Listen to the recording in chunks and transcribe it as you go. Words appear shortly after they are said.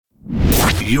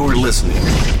You're listening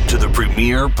to the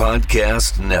Premier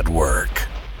Podcast Network.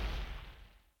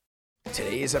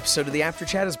 Today's episode of the After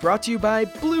Chat is brought to you by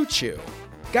Blue Chew.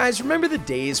 Guys, remember the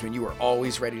days when you were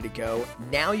always ready to go?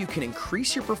 Now you can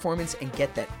increase your performance and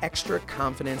get that extra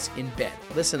confidence in bed.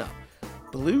 Listen up.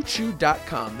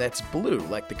 BlueChew.com, that's blue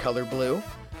like the color blue.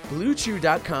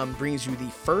 BlueChew.com brings you the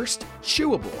first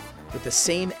chewable with the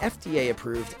same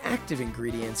FDA-approved active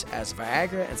ingredients as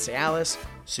Viagra and Cialis,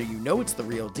 so you know it's the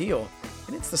real deal,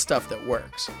 and it's the stuff that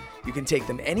works. You can take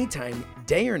them anytime,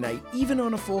 day or night, even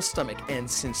on a full stomach, and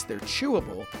since they're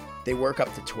chewable, they work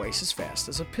up to twice as fast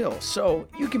as a pill, so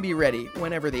you can be ready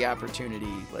whenever the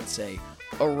opportunity, let's say,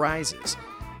 arises.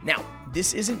 Now,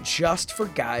 this isn't just for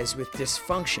guys with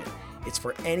dysfunction. It's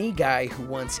for any guy who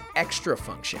wants extra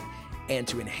function and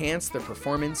to enhance their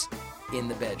performance in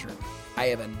the bedroom. I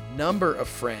have a number of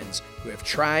friends who have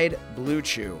tried Blue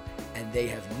Chew, and they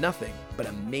have nothing but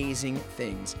amazing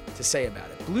things to say about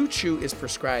it. Blue Chew is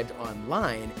prescribed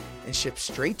online and shipped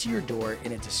straight to your door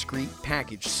in a discreet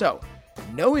package. So,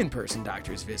 no in-person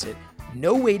doctor's visit,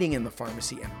 no waiting in the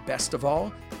pharmacy, and best of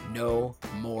all, no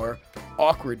more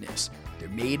awkwardness. They're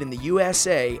made in the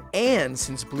USA, and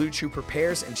since Blue Chew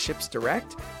prepares and ships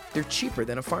direct, they're cheaper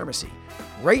than a pharmacy.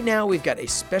 Right now, we've got a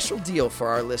special deal for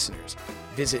our listeners.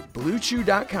 Visit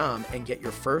BlueChew.com and get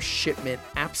your first shipment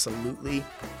absolutely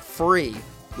free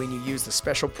when you use the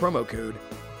special promo code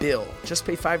BILL. Just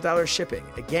pay $5 shipping.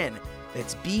 Again,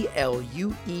 that's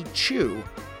BLUE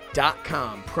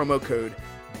Chew.com, promo code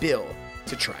BILL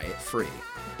to try it free.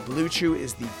 Blue Chew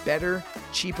is the better,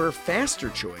 cheaper, faster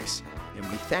choice, and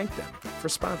we thank them for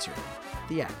sponsoring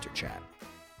the After Chat.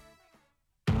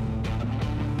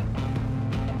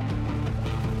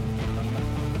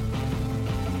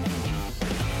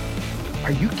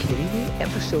 Are you kidding me?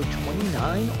 Episode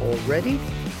 29 already?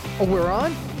 Oh, we're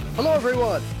on? Hello,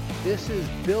 everyone. This is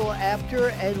Bill After,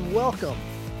 and welcome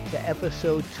to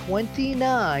episode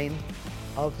 29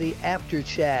 of the After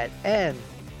Chat. And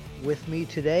with me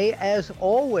today, as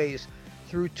always,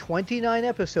 through 29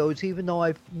 episodes, even though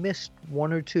I've missed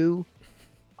one or two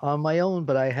on my own,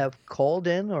 but I have called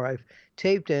in or I've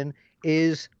taped in,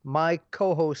 is my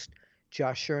co-host,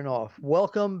 Josh Chernoff.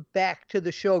 Welcome back to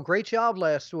the show. Great job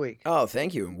last week. Oh,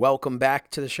 thank you. Welcome back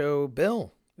to the show,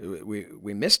 Bill.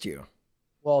 We missed you.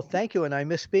 Well, thank you, and I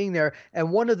miss being there.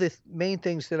 And one of the main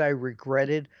things that I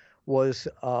regretted was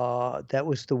that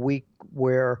was the week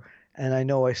where, and I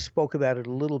know I spoke about it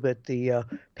a little bit, the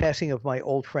passing of my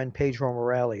old friend Pedro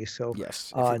Morales. So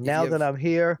yes, now that I'm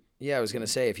here. Yeah, I was going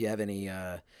to say, if you have any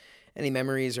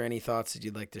memories or any thoughts that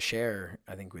you'd like to share,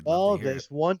 I think we'd love to hear there's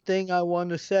one thing I want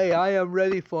to say. I am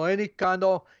ready for any kind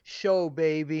of show,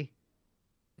 baby.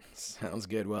 Sounds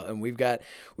good. Well, and we've got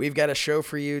a show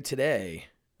for you today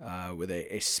with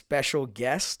a special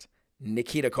guest,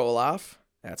 Nikita Koloff.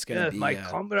 That's going to be my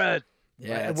comrade.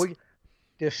 Yeah,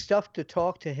 there's stuff to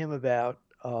talk to him about.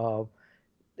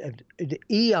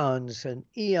 Eons and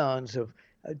eons of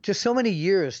just so many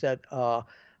years that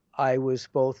I was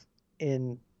both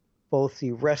in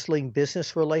the wrestling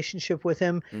business relationship with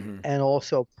him and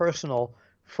also personal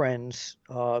friends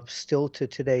still to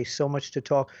today. So much to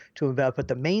talk to him about. But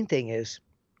the main thing is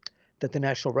that the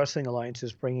National Wrestling Alliance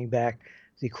is bringing back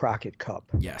the Crockett Cup.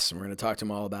 Yes, and we're going to talk to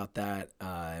him all about that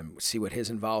and see what his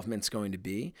involvement's going to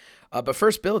be. But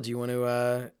first, Bill, do you want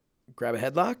to grab a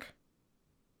headlock?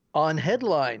 On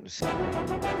headlines.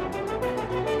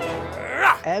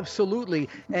 Absolutely.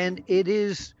 And it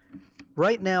is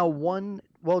right now in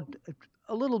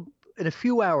a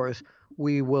few hours,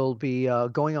 we will be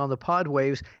going on the pod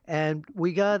waves, and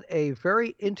we got a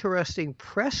very interesting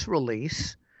press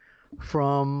release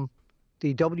from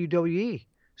the WWE.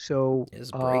 So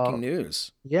it's breaking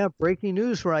news. Yeah, breaking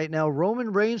news right now.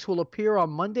 Roman Reigns will appear on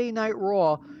Monday Night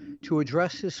Raw to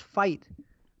address his fight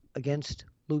against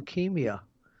leukemia.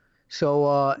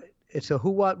 So it's a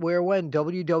who, what, where, when.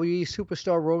 WWE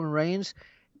superstar Roman Reigns,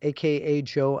 a.k.a.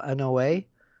 Joe Anoa'i.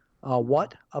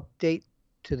 What update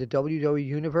to the WWE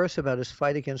Universe about his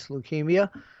fight against leukemia?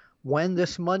 When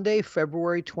this Monday,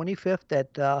 February 25th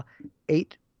at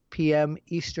 8 p.m.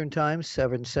 Eastern Time,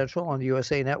 7 Central on the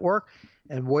USA Network.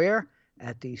 And where?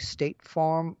 At the State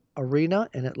Farm Arena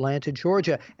in Atlanta,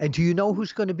 Georgia. And do you know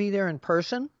who's going to be there in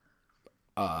person?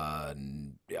 I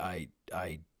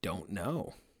don't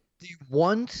know.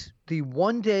 The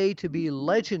one day to be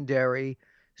legendary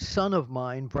son of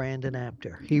mine, Brandon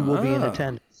Apter. He will be in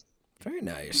attendance. Very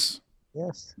nice.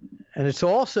 Yes. And it's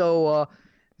also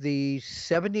the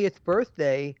 70th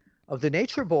birthday of the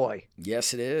Nature Boy.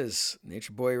 Yes, it is.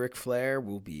 Nature Boy Ric Flair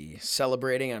will be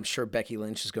celebrating. I'm sure Becky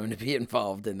Lynch is going to be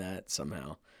involved in that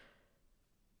somehow.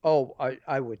 Oh,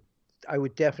 I would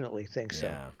would definitely think so.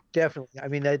 Yeah. Definitely. I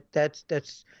mean that's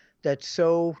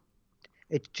so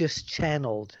it's just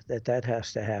channeled that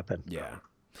has to happen. Yeah.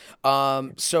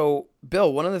 So,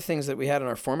 Bill, one of the things that we had in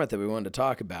our format that we wanted to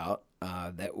talk about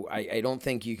that I don't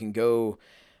think you can go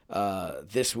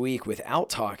this week without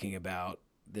talking about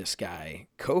this guy,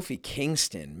 Kofi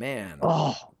Kingston. Man,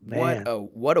 Oh man.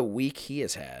 what a week he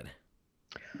has had.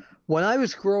 When I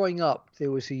was growing up,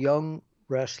 there was a young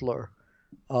wrestler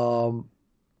um,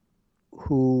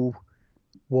 who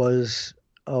was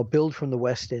billed from the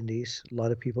West Indies. A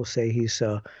lot of people say he's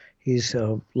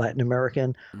Latin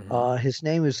American. Mm-hmm. His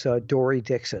name is Dory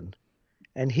Dixon,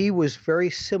 and he was very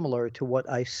similar to what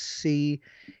I see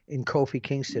in Kofi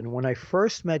Kingston. When I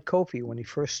first met Kofi, when he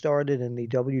first started in the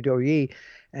WWE,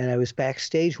 and I was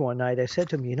backstage one night, I said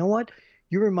to him, "You know what?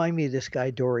 You remind me of this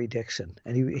guy Dory Dixon,"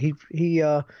 and he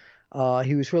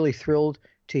was really thrilled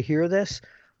to hear this.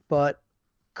 But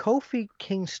Kofi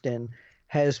Kingston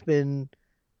has been,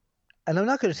 and I'm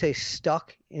not going to say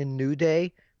stuck in New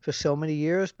Day for so many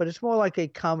years, but it's more like a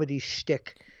comedy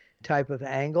shtick type of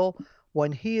angle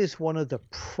when he is one of the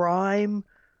prime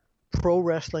pro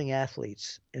wrestling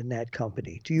athletes in that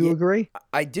company. Do you agree?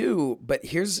 I do, but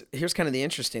here's kind of the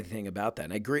interesting thing about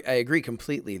that. And I agree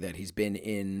completely that he's been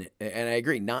in, and I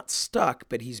agree not stuck,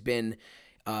 but he's been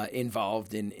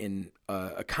involved in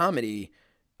a comedy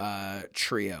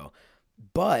trio.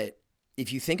 But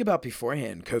if you think about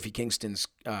beforehand, Kofi Kingston's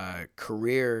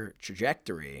career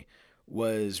trajectory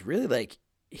was really like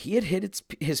he had hit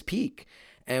his peak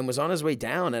and was on his way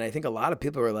down. And I think a lot of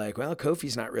people were like, well,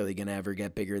 Kofi's not really going to ever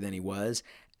get bigger than he was.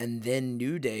 And then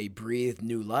New Day breathed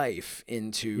new life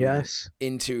into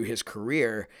his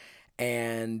career.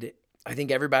 And I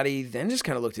think everybody then just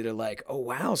kind of looked at it like, oh,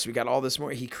 wow, so we got all this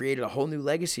more. He created a whole new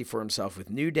legacy for himself with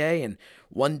New Day. And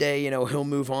one day, he'll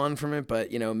move on from it,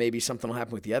 but, maybe something will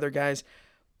happen with the other guys.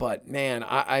 But, man,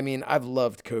 I mean, I've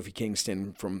loved Kofi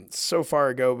Kingston from so far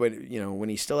ago, but, when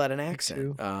he still had an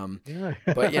accent. Yeah.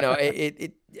 But,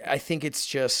 I think it's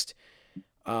just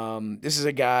this is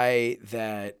a guy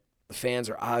that the fans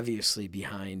are obviously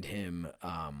behind him.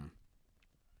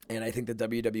 And I think the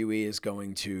WWE is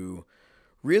going to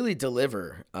really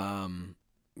deliver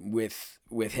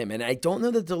with him. And I don't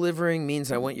know that delivering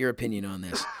means I want your opinion on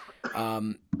this.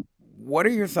 What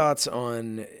are your thoughts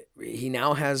on he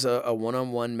now has a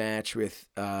one-on-one match with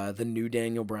the new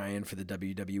Daniel Bryan for the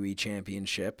WWE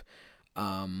Championship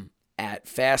at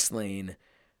Fastlane.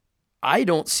 I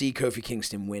don't see Kofi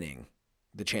Kingston winning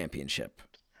the championship.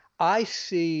 I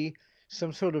see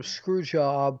some sort of screw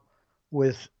job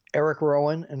with Eric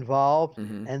Rowan involved,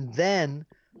 and then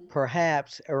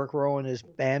perhaps Eric Rowan is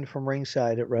banned from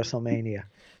ringside at WrestleMania.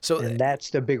 And that's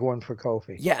the big one for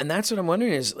Kofi. Yeah, and that's what I'm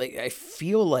wondering is, like, I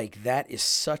feel like that is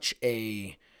such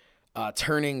a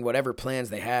turning whatever plans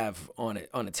they have on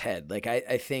its head. Like,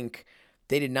 I think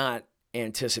they did not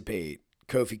anticipate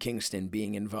Kofi Kingston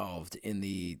being involved in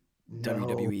the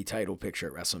WWE title picture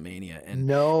at WrestleMania.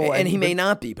 And he may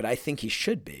not be, but I think he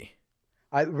should be.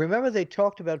 I remember they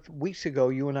talked about weeks ago,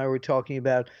 you and I were talking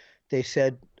about, they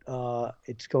said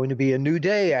it's going to be a new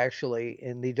day, actually,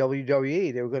 in the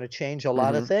WWE. They were going to change a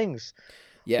lot of things.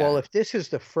 Yeah. Well, if this is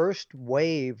the first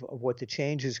wave of what the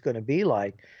change is going to be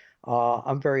like,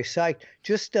 I'm very psyched.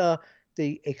 Just the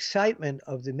excitement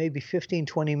of the maybe 15,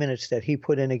 20 minutes that he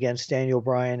put in against Daniel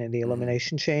Bryan in the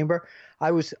Elimination Chamber.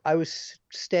 I was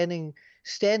standing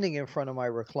in front of my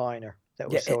recliner. That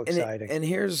was so exciting. And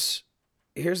here's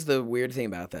the weird thing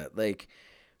about that. Like,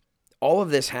 all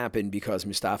of this happened because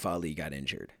Mustafa Ali got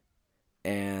injured.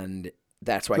 And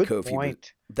that's why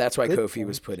Kofi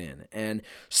was put in. And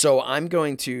so I'm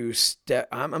going to step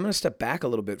back a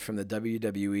little bit from the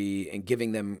WWE and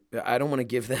giving them, I don't want to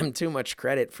give them too much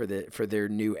credit for their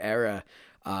new era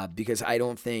because I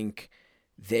don't think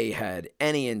they had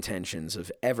any intentions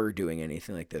of ever doing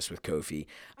anything like this with Kofi.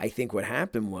 I think what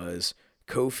happened was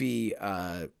Kofi,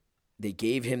 they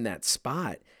gave him that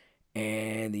spot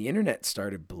and the internet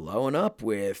started blowing up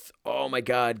with, oh my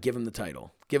God, give him the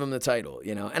title,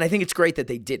 And I think it's great that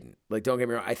they didn't. Like, don't get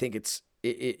me wrong. I think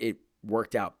it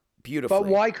worked out beautifully. But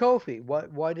why Kofi?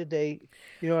 Why did they?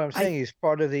 You know what I'm saying? He's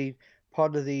part of the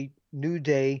New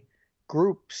Day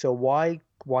group. So why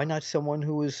not someone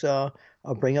who is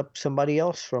bring up somebody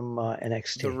else from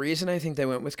NXT? The reason I think they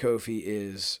went with Kofi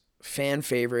is fan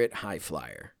favorite, high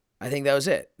flyer. I think that was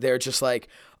it. They're just like,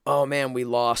 oh man, we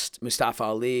lost Mustafa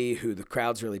Ali, who the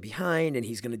crowd's really behind, and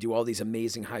he's going to do all these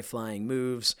amazing high-flying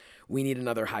moves. We need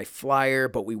another high flyer,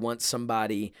 but we want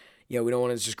somebody, we don't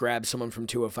want to just grab someone from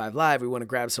 205 Live. We want to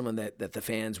grab someone that the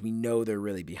fans, we know they're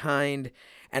really behind.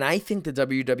 And I think the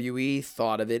WWE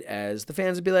thought of it as the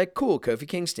fans would be like, cool, Kofi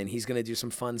Kingston, he's going to do some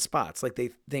fun spots like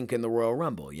they think in the Royal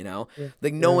Rumble, Yeah.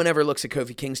 Like no one ever looks at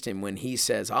Kofi Kingston when he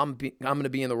says, I'm going to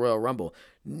be in the Royal Rumble.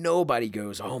 Nobody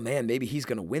goes, oh man, maybe he's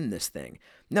going to win this thing.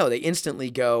 No, they instantly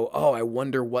go, oh, I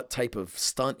wonder what type of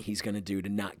stunt he's going to do to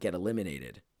not get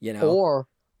eliminated,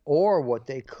 Or what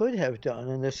they could have done,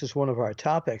 and this is one of our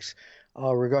topics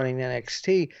regarding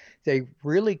NXT, they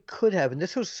really could have, and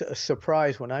this was a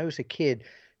surprise when I was a kid,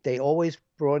 they always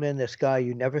brought in this guy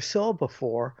you never saw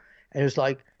before, and it was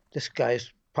like, this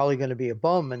guy's probably going to be a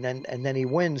bum, and then he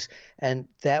wins, and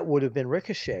that would have been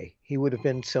Ricochet. He would have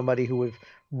been somebody who would have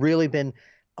really been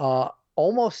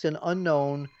almost an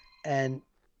unknown and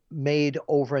made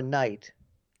overnight.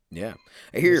 Yeah.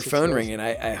 I hear your phone ringing.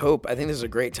 I think this is a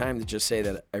great time to just say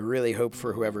that I really hope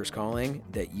for whoever's calling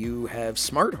that you have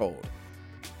Smart Hold.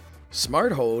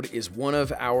 Smart Hold is one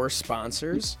of our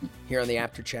sponsors here on the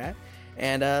After Chat.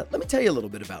 And let me tell you a little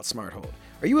bit about Smart Hold.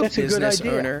 Are you a business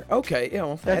owner? Okay. Yeah,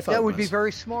 well, that would be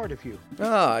very smart of you.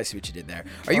 Oh, I see what you did there.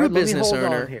 Are you a business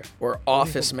owner or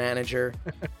office manager?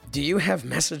 Do you have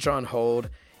message on hold?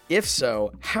 If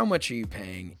so, how much are you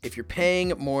paying? If you're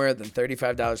paying more than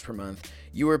 $35 per month,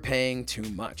 you are paying too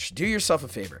much. Do yourself a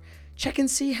favor. Check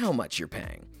and see how much you're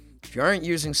paying. If you aren't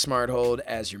using Smart Hold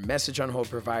as your message on hold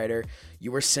provider,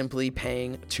 you are simply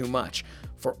paying too much.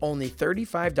 For only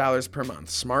 $35 per month,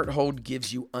 Smart Hold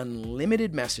gives you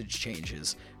unlimited message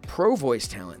changes, pro voice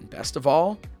talent, and best of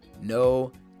all,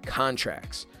 no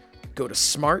contracts. Go to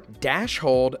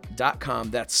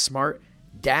smart-hold.com. That's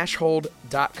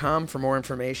smart-hold.com for more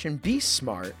information. Be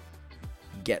smart.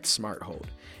 Get Smart Hold.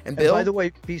 And Bill, by the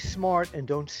way, be smart and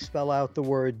don't spell out the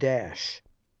word dash.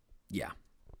 Yeah.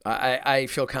 I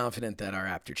feel confident that our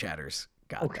After Chatters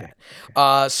got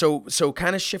that. So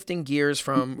kind of shifting gears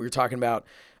from, we were talking about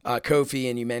Kofi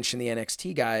and you mentioned the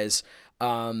NXT guys.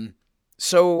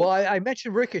 Well, I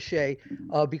mentioned Ricochet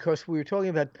because we were talking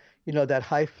about, that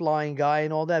high-flying guy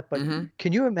and all that. But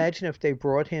can you imagine if they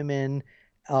brought him in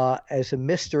as a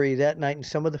mystery that night and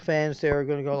some of the fans there are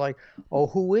going to go like, oh,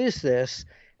 who is this?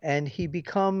 And he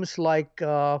becomes like,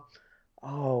 oh,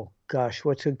 gosh,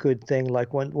 what's a good thing?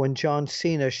 Like when John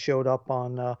Cena showed up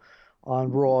on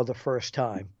Raw the first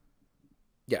time.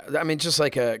 Yeah, I mean, just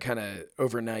like a kind of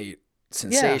overnight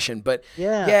sensation. Yeah. But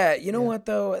you know what,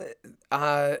 though?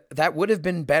 That would have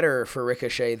been better for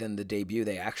Ricochet than the debut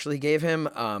they actually gave him,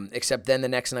 except then the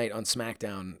next night on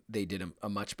SmackDown, they did a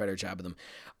much better job of them.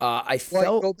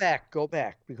 Go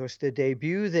back, because the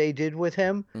debut they did with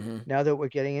him, now that we're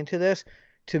getting into this,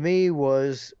 to me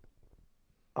was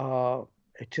it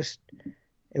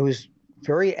was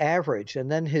very average.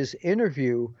 And then his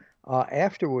interview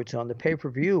afterwards on the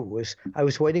pay-per-view was, I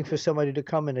was waiting for somebody to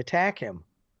come and attack him.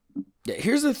 Yeah,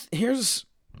 here's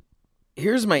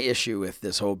my issue with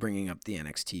this whole bringing up the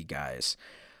NXT guys.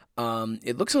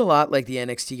 It looks a lot like the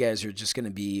NXT guys are just going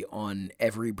to be on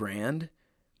every brand,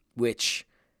 which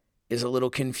is a little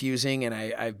confusing. And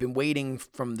I've been waiting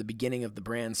from the beginning of the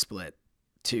brand split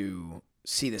to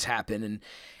see this happen.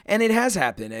 And it has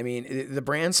happened. I mean, the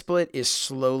brand split is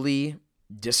slowly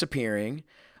disappearing,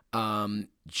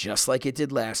 just like it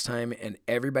did last time. And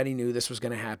everybody knew this was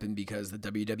going to happen because the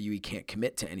WWE can't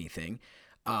commit to anything.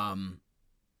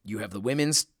 You have the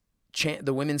women's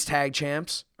tag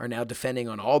champs are now defending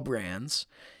on all brands.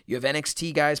 You have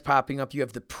NXT guys popping up. You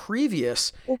have the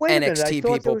previous NXT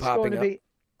people popping up.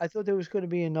 I thought there was going to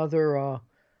be another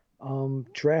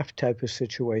draft type of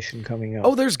situation coming up.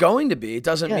 Oh, there's going to be. It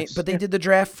doesn't mean, but they did the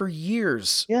draft for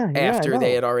years after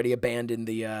they had already abandoned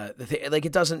the thing. Like,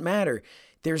 it doesn't matter.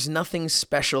 There's nothing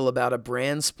special about a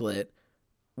brand split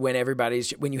when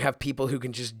you have people who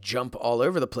can just jump all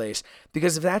over the place.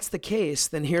 Because if that's the case,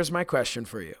 then here's my question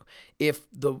for you. If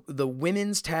the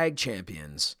women's tag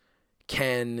champions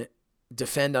can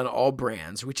defend on all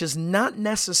brands, which is not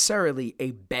necessarily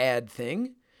a bad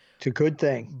thing. It's a good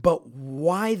thing. But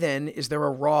why then is there a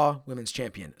Raw women's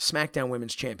champion, SmackDown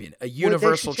women's champion, a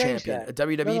Universal champion, a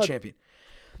WWE champion?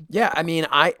 Yeah, I mean,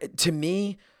 I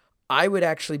would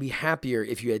actually be happier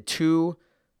if you had two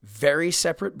very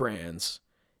separate brands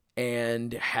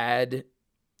and had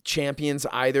champions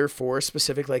either for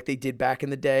specific, like they did back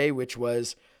in the day, which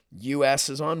was US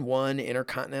is on one,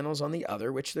 Intercontinental's on the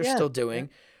other, which they're still doing.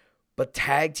 Yeah. But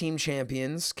tag team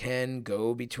champions can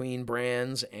go between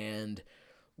brands and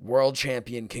world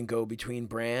champion can go between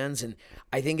brands. And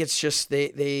I think it's just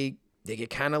they get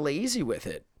kind of lazy with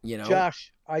it,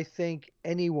 Josh, I think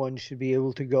anyone should be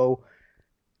able to go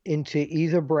into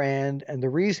either brand, and the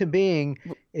reason being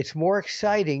it's more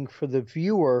exciting for the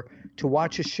viewer to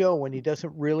watch a show when he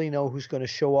doesn't really know who's going to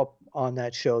show up on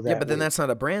that show Yeah, that but then week. that's not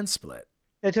a brand split.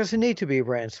 It doesn't need to be a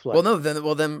brand split. Well, no,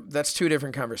 then that's two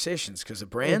different conversations, because a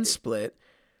brand split,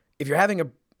 if you're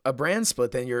having a brand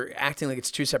split, then you're acting like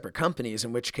it's two separate companies,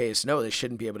 in which case, no, they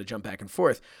shouldn't be able to jump back and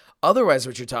forth. Otherwise,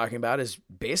 what you're talking about is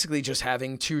basically just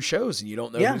having two shows and you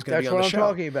don't know who's going to be on the show. That's what I'm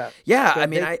talking about. Yeah, So I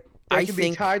mean, I can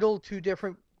think be titled 2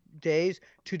 different days,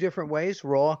 2 different ways,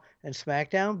 Raw and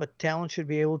SmackDown, but talent should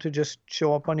be able to just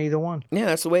show up on either one. Yeah,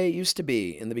 that's the way it used to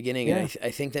be in the beginning. Yeah. And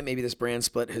I think that maybe this brand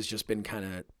split has just been kind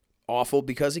of awful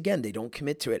because, again, they don't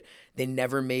commit to it. They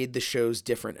never made the shows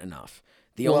different enough.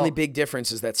 The only big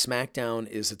difference is that SmackDown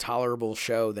is a tolerable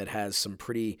show that has some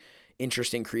pretty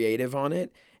interesting creative on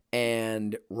it,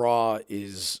 and Raw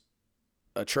is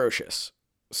atrocious.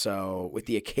 So, with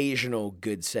the occasional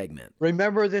good segment.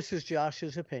 Remember, this is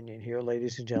Josh's opinion here,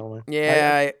 ladies and gentlemen.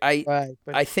 Yeah, Right,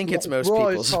 but I think it's most Raw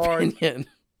people's is hard. opinion.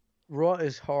 Raw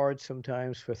is hard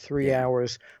sometimes for 3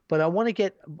 hours, but I want to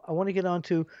get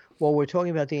onto, while we're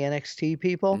talking about the NXT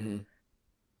people. Mm-hmm.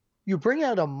 You bring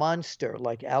out a monster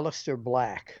like Aleister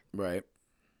Black, Right.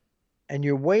 and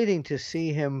you're waiting to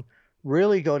see him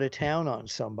really go to town on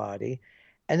somebody,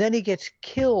 and then he gets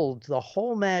killed the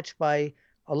whole match by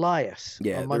Elias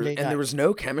on Monday night. And there was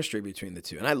no chemistry between the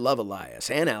two. And I love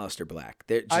Elias and Aleister Black.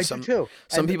 I do too.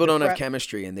 Some And people the don't have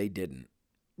chemistry, and they didn't.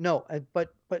 No,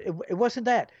 but it wasn't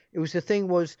that. It was the thing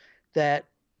was that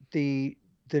the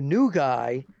new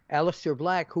guy, Aleister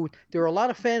Black, who there are a lot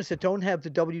of fans that don't have the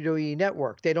WWE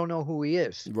network. They don't know who he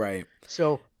is. Right.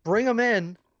 So bring him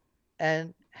in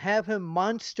and have him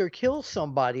monster kill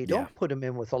somebody. Don't Yeah. put him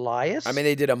in with Elias. I mean,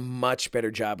 they did a much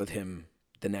better job with him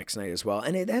the next night as well.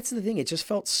 And that's the thing. It just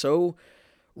felt so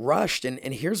rushed. And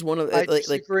here's one of I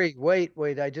disagree.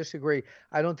 Wait, I disagree.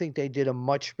 I don't think they did a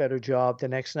much better job the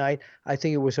next night. I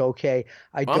think it was okay.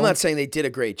 I'm not saying they did a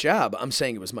great job. I'm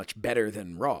saying it was much better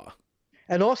than Raw.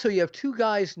 And also, you have two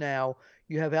guys now.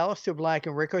 You have Aleister Black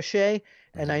and Ricochet,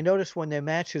 and I noticed when their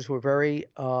matches were very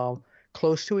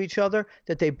close to each other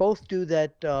that they both do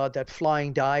that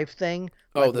flying dive thing.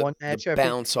 Like one match, the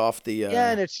bounce off the.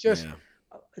 And it's just,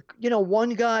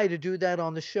 one guy to do that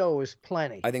on the show is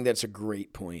plenty. I think that's a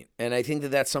great point, and I think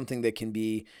that that's something that can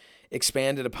be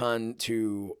expanded upon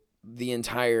to the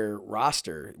entire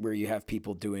roster, where you have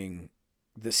people doing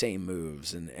the same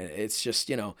moves, and it's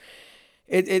just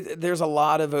there's a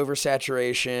lot of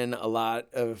oversaturation, a lot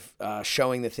of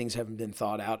showing that things haven't been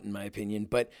thought out, in my opinion.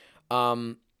 But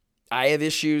I have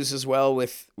issues as well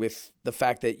with the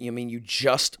fact that you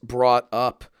just brought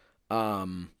up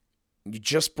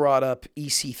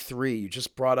EC3, you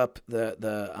just brought up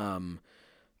the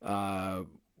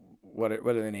what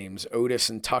are their names, Otis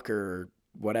and Tucker, or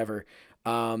whatever,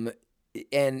 and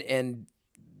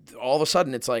all of a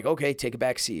sudden it's like, okay, take a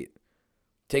back seat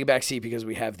because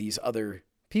we have these other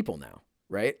people now,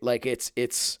 right? Like it's.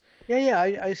 Yeah,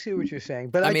 I see what you're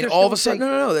saying, but I mean, all of a sudden,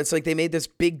 no. That's like they made this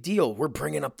big deal. We're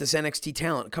bringing up this NXT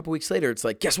talent. A couple weeks later, it's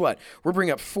like, guess what? We're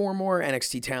bringing up 4 more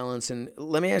NXT talents. And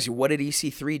let me ask you, what did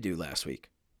EC3 do last week?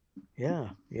 Yeah,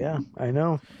 I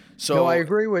know. So no, I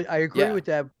agree with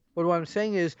that. But what I'm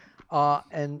saying is,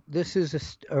 and this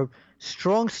is a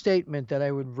strong statement that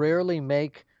I would rarely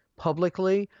make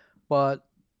publicly, but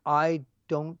I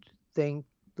don't think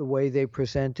the way they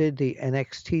presented the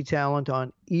NXT talent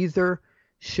on either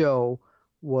show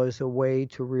was a way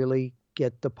to really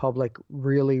get the public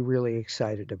really, really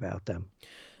excited about them.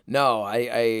 No,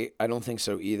 I don't think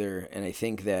so either. And I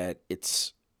think that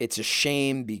it's a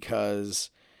shame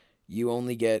because you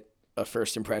only get a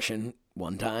first impression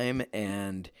one time,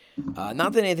 and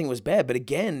not that anything was bad, but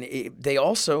again, it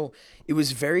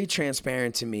was very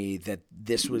transparent to me that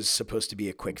this was supposed to be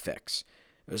a quick fix.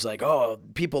 It was like, oh,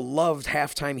 people loved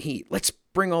halftime heat. Let's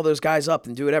bring all those guys up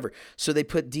and do whatever. So they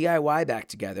put DIY back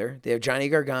together. They have Johnny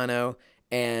Gargano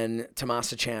and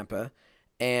Tommaso Ciampa,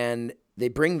 and they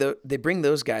bring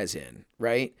those guys in,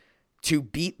 right, to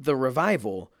beat the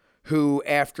Revival, who,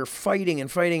 after fighting,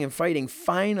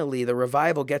 finally the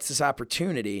Revival gets this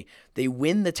opportunity. They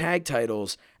win the tag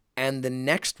titles, and the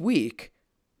next week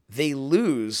they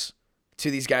lose to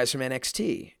these guys from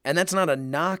NXT. And that's not a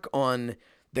knock on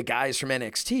the guys from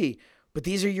NXT, but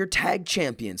these are your tag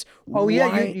champions. Oh,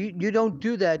 yeah, you don't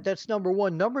do that. That's number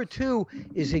one. Number two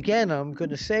is, again, I'm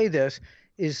going to say this,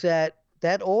 is that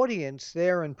audience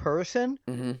there in person,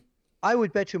 I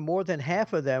would bet you more than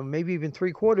half of them, maybe even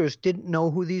 3/4, didn't know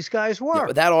who these guys were. Yeah,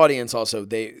 but that audience also,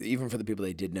 even for the people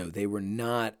they did know, they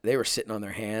were sitting on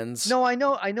their hands. No, I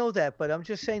know that, but I'm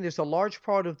just saying there's a large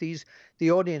part of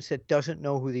the audience that doesn't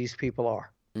know who these people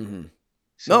are. Mm-hmm.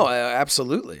 So. No,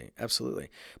 absolutely.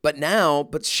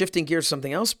 But shifting gears to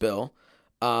something else, Bill,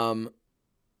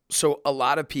 So a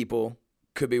lot of people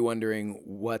could be wondering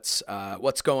what's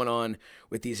going on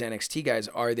with these NXT guys.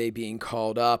 Are they being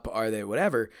called up? Are they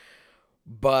whatever?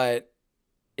 But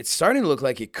it's starting to look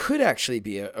like it could actually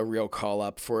be a real call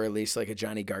up for at least like a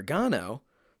Johnny Gargano,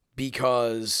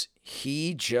 because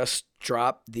he just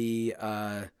dropped the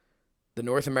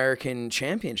North American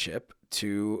Championship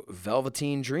to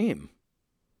Velveteen Dream.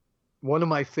 One of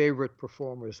my favorite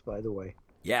performers, by the way.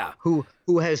 Yeah. Who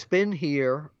has been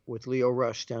here with Leo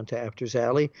Rush down to Aptors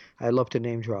Alley. I love to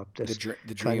name drop this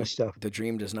kind of stuff. The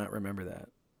Dream does not remember that.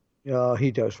 He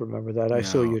does remember that. I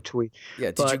saw your tweet. Yeah.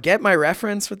 Did you get my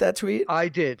reference with that tweet? I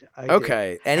did.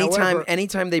 Okay. Did.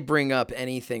 Anytime they bring up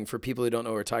anything, for people who don't know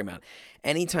what we're talking about,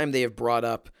 anytime they have brought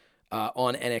up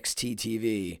on NXT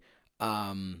TV,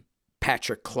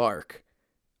 Patrick Clark,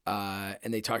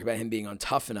 and they talk about him being on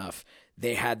Tough Enough,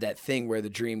 they had that thing where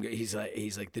the Dream, he's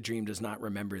like the Dream does not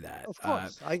remember that. Of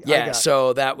course.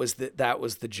 So that was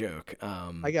the joke.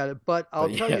 I got it. But I'll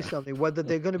tell you something, whether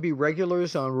they're going to be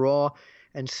regulars on Raw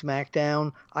and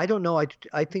SmackDown, I don't know.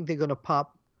 I think they're going to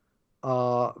pop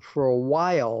for a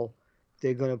while.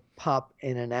 They're going to pop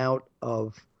in and out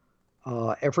of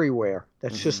everywhere.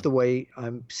 That's just the way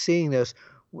I'm seeing this.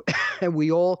 And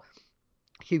we all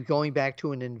keep going back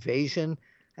to an invasion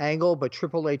angle, but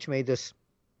Triple H made this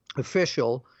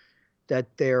official that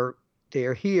they're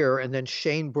here, and then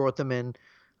Shane brought them in,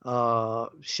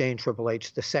 Shane Triple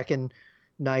H, the second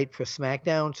night for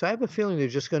SmackDown. So I have a feeling they're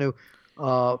just going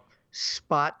to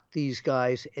spot these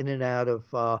guys in and out of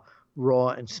Raw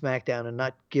and SmackDown and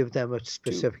not give them a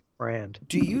specific brand.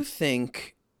 Do you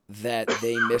think that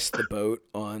they missed the boat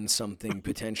on something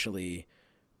potentially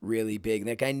really big?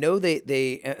 Like, I know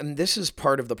they and this is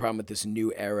part of the problem with this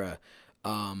new era.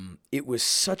 It was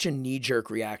such a knee-jerk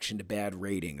reaction to bad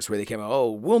ratings, where they came out,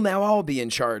 oh, we'll now all be in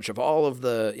charge of all of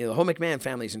the whole McMahon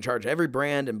family's in charge of every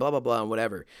brand and blah, blah, blah, and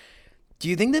whatever. Do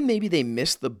you think that maybe they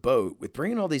missed the boat with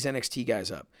bringing all these NXT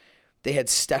guys up? They had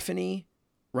Stephanie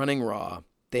running Raw.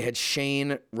 They had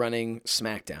Shane running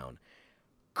SmackDown.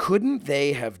 Couldn't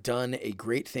they have done a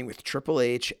great thing with Triple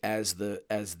H as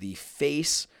the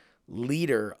face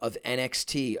leader of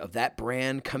NXT, of that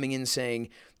brand, coming in saying,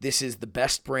 this is the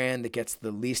best brand that gets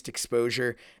the least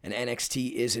exposure, and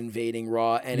NXT is invading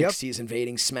Raw, NXT is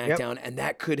invading SmackDown, and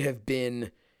that could have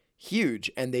been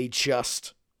huge, and they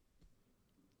just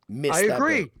missed that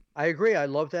boat. I agree. I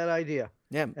love that idea.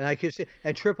 Yeah. And I can see,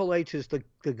 and Triple H is the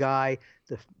guy,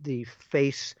 the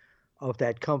face of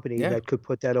that company that could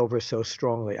put that over so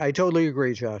strongly. I totally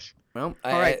agree, Josh. Well,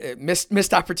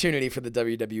 missed opportunity for the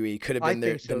WWE. Could have been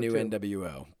the new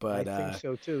NWO. But I think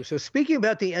so too. So speaking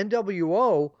about the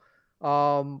NWO,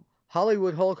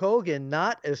 Hollywood Hulk Hogan,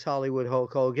 not as Hollywood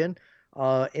Hulk Hogan.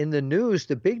 In the news,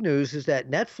 the big news is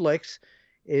that Netflix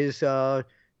is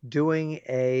doing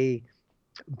a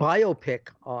biopic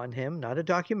on him, not a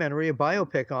documentary, a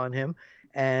biopic on him,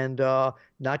 and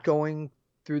not going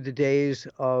through the days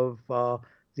of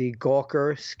the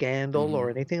Gawker scandal or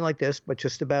anything like this, but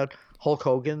just about Hulk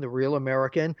Hogan, the real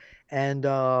American, and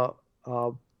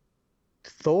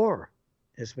Thor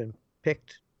has been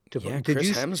picked to. Yeah,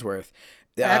 Chris Hemsworth.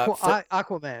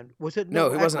 Aquaman, was it? No,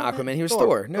 he wasn't Aquaman. He was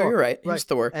Thor. No, you're right. He was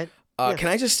Thor. And, Can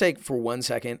I just say for 1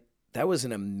 second, that was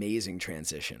an amazing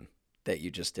transition that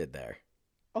you just did there.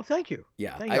 Oh, thank you.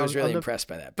 Yeah, I was really impressed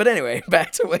by that. But anyway,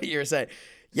 back to what you were saying.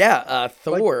 Yeah,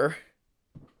 Thor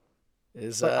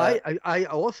is. But I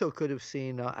also could have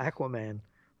seen Aquaman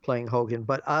playing Hogan,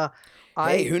 but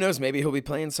hey, who knows? Maybe he'll be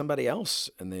playing somebody else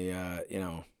in the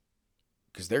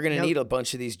because they're going to need a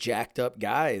bunch of these jacked up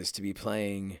guys to be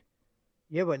playing.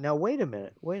 Yeah, but now wait a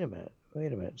minute.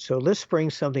 So let's bring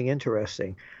something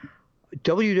interesting.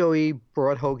 WWE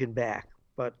brought Hogan back,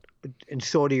 but in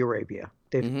Saudi Arabia,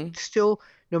 they've still,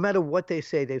 no matter what they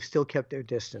say, they've still kept their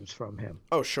distance from him.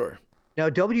 Oh, sure. Now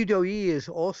WWE is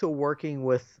also working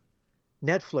with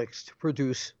Netflix to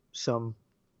produce some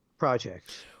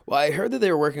projects. Well, I heard that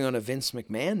they were working on a Vince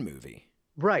McMahon movie.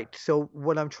 Right. So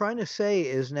what I'm trying to say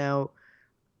is now,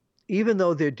 even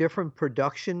though they're different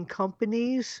production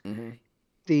companies,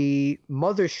 the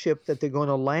mothership that they're going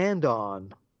to land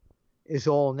on is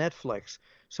all Netflix.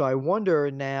 So I wonder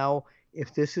now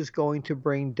if this is going to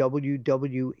bring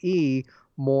WWE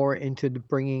more into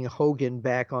bringing Hogan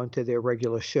back onto their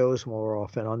regular shows more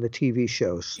often, on the TV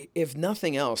shows. If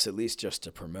nothing else, at least just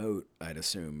to promote, I'd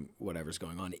assume, whatever's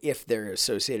going on, if they're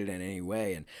associated in any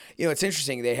way. And, it's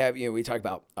interesting. They have, we talk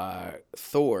about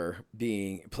Thor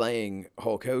playing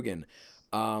Hulk Hogan.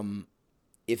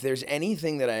 If there's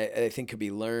anything that I think could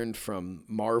be learned from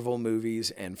Marvel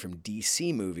movies and from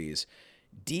DC movies,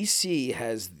 DC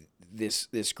has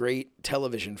this great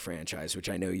television franchise, which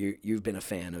I know you've been a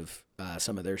fan of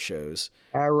some of their shows.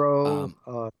 Arrow,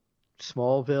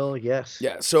 Smallville, yes.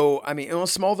 Yeah. So I mean,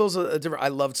 Smallville's a different. I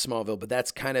loved Smallville, but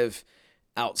that's kind of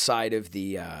outside of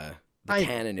the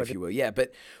canon, if you will. Yeah,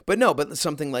 but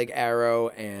something like Arrow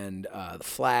and the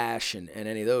Flash and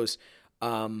any of those.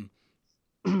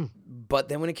 But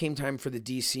then when it came time for the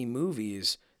DC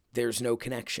movies, there's no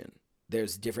connection.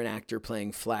 There's a different actor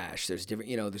playing Flash. There's different,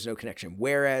 there's no connection.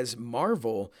 Whereas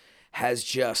Marvel has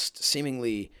just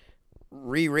seemingly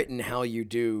rewritten how you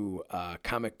do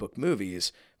comic book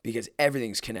movies, because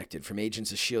everything's connected, from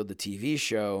Agents of S.H.I.E.L.D., the TV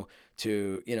show,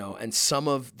 to, and some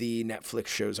of the Netflix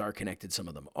shows are connected, some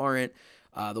of them aren't.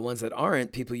 The ones that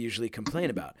aren't, people usually complain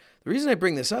about. The reason I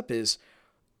bring this up is,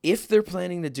 if they're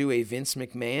planning to do a Vince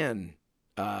McMahon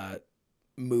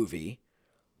movie,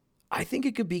 I think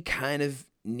it could be kind of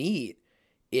neat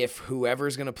if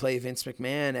whoever's going to play Vince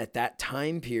McMahon at that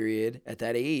time period, at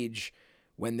that age,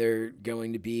 when they're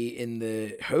going to be in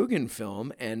the Hogan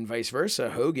film, and vice versa.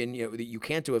 Hogan, you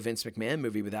can't do a Vince McMahon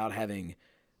movie without having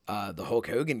the Hulk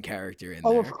Hogan character in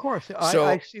there. Oh, of course. So,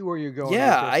 I see where you're going.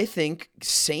 Yeah, I think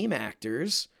same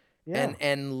actors, yeah.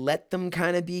 and let them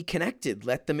kind of be connected.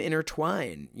 Let them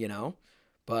intertwine,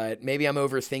 But maybe I'm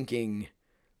overthinking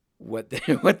what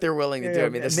they're willing to do. I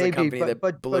mean, this is a company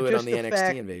that blew it on the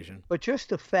NXT invasion. But just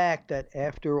the fact that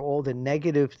after all the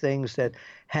negative things that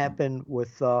happened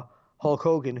with Hulk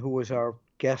Hogan, who was our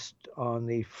guest on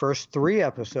the first 3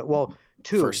 episodes, well,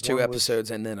 first two episodes,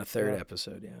 and then a third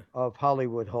episode, of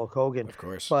Hollywood Hulk Hogan. Of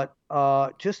course. But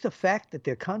just the fact that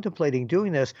they're contemplating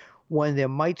doing this when there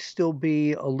might still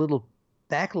be a little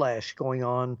backlash going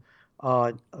on,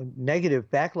 a negative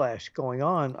backlash going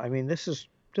on. I mean, this is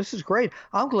great.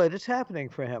 I'm glad it's happening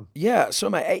for him. Yeah.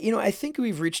 So I think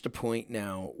we've reached a point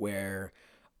now where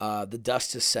the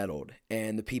dust has settled,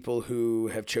 and the people who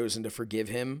have chosen to forgive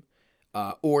him,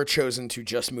 or chosen to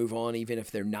just move on, even if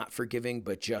they're not forgiving,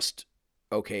 but just,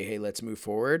 okay, hey, let's move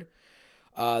forward.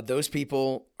 Those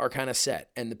people are kind of set.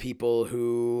 And the people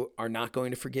who are not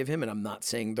going to forgive him, and I'm not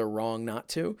saying they're wrong not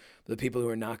to, but the people who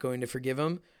are not going to forgive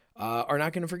him are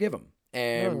not going to forgive him.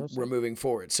 And we're moving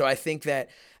forward. So I think that,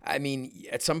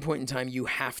 at some point in time, you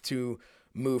have to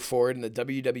move forward. And the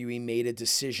WWE made a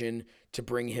decision to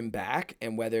bring him back.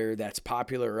 And whether that's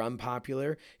popular or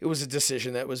unpopular, it was a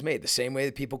decision that was made. The same way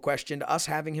that people questioned us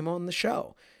having him on the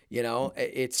show.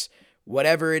 It's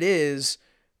whatever it is,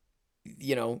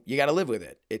 you got to live with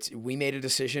it. We made a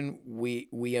decision.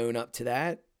 We own up to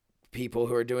that. People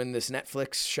who are doing this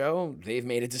Netflix show, they've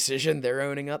made a decision. They're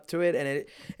owning up to it, and it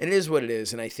is what it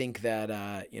is. And I think that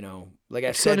like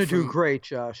I said, it's going to do great,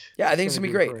 Josh. Yeah, I think it's going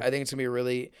to be great. I think it's going to be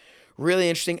really, really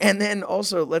interesting. And then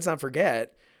also, let's not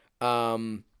forget,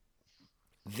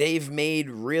 they've made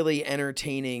really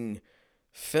entertaining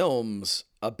films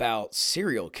about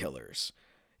serial killers.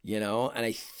 And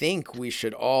I think we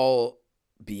should all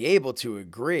be able to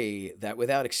agree that,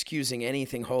 without excusing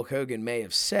anything Hulk Hogan may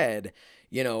have said,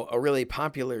 a really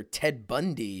popular Ted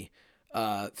Bundy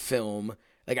film,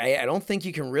 like I don't think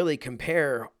you can really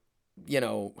compare,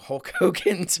 Hulk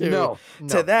Hogan to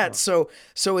that. No.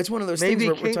 So it's one of those things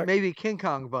where maybe King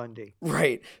Kong Bundy.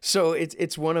 Right. So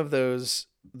it's one of those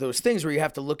things where you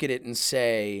have to look at it and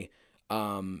say,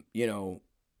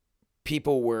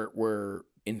 people were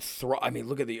enthralled. I mean,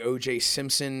 look at the O.J.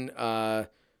 Simpson,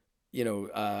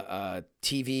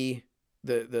 TV.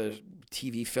 The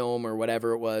TV film or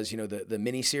whatever it was, the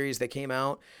miniseries that came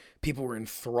out, people were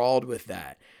enthralled with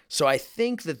that. So I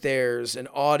think that there's an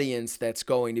audience that's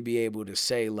going to be able to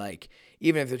say, like,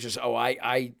 even if they're just,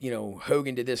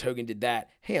 Hogan did this, Hogan did that.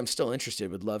 Hey, I'm still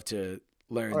interested. Would love to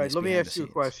learn. All right, let me ask you a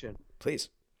question. Please.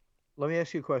 Let me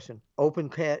ask you a question. Open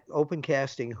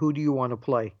casting. Who do you want to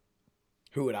play?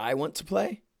 Who would I want to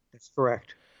play? That's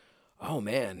correct. Oh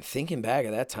man, thinking back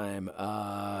at that time,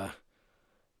 God,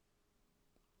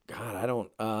 I don't.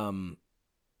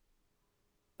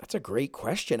 That's a great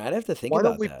question. I'd have to think about that.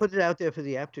 Why don't we put it out there for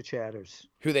the after chatters?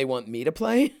 Who they want me to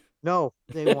play? No,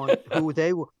 they want who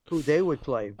they would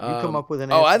play. You come up with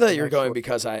an. Oh, I thought you were going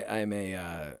because I'm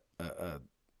a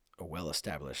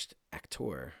well-established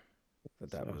actor.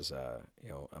 That was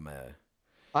I'm a.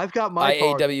 I've got my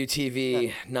IAW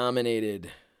TV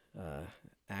nominated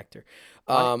actor.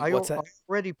 What's that? I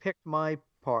already picked my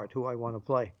part. Who I want to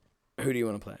play. Who do you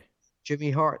want to play?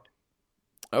 Jimmy Hart.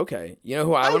 Okay. You know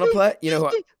who I want to play?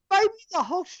 Baby, the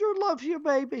Hulkster loves you,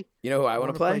 baby. You know who I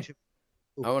want to play?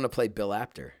 I want to play Bill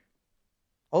Apter.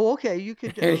 Oh, okay. You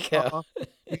could. There you go.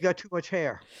 You got too much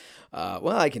hair.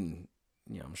 Well, I can.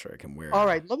 I'm sure I can wear. All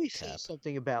right. Let me say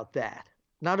something about that.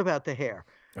 Not about the hair,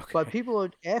 but people are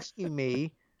asking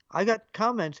me I got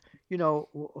comments,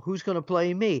 who's going to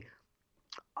play me?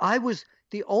 I was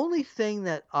the only thing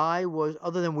that I was,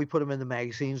 other than we put him in the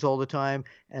magazines all the time,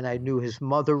 and I knew his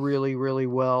mother really, really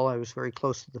well. I was very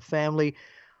close to the family.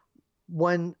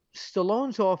 When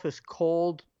Stallone's office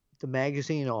called the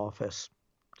magazine office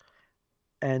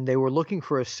and they were looking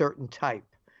for a certain type,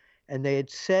 and they had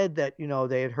said that,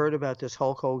 they had heard about this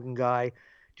Hulk Hogan guy.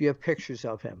 Do you have pictures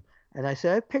of him? And I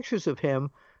said, I have pictures of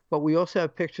him, but we also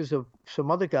have pictures of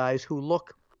some other guys who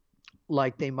look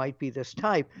like they might be this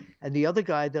type. And the other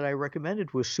guy that I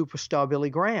recommended was superstar Billy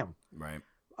Graham. Right.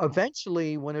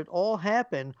 Eventually, when it all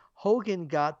happened, Hogan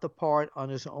got the part on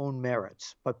his own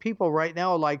merits. But people right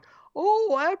now are like,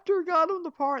 oh, actor got him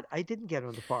the part. I didn't get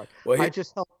him the part. Well, I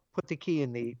just helped put the key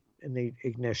in the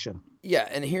ignition. yeah,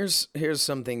 and here's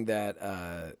something that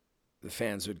the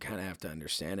fans would kind of have to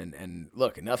understand. And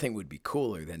look, nothing would be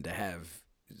cooler than to have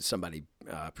somebody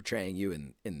portraying you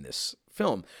in this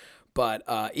film. But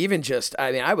even just,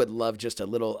 I mean, I would love just a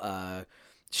little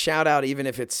shout out, even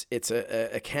if it's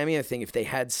a cameo thing. If they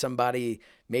had somebody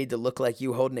made to look like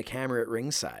you holding a camera at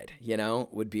ringside,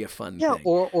 would be a fun thing.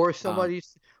 Or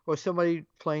somebody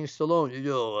playing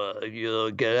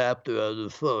Stallone. Get after the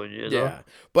phone. Yeah,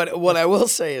 but what I will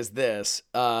say is this: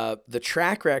 the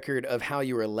track record of how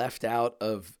you were left out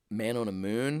of Man on a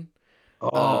Moon.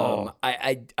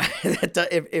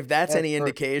 If that's any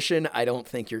indication, I don't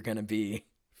think you're going to be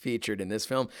featured in this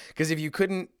film, because if you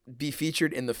couldn't be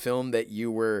featured in the film that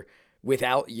you were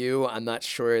without you, I'm not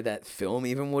sure that film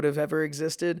even would have ever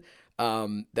existed.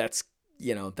 That's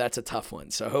a tough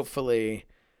one. So hopefully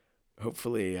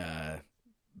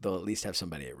they'll at least have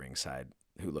somebody at ringside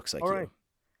who looks like you.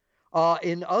 Right.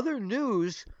 In other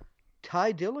news,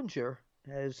 Ty Dillinger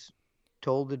has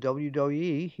told the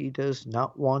WWE he does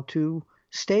not want to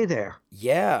stay there.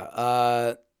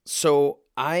 Yeah. So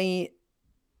I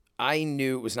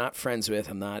knew, was not friends with,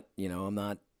 I'm not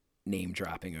name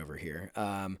dropping over here.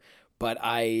 But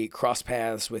I crossed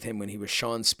paths with him when he was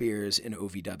Sean Spears in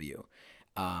OVW.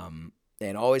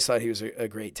 And always thought he was a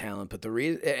great talent, but the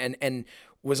reason, and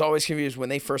was always confused when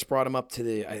they first brought him up to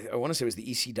the, I want to say it was the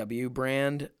ECW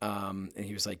brand. And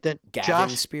he was like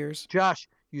Gavin Spears. Josh,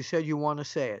 you said you want to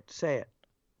say it. Say it.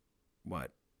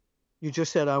 What? You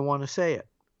just said, I want to say it.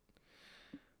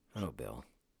 Oh, Bill.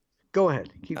 Go ahead.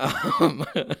 Keep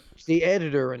It's the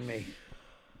editor in me.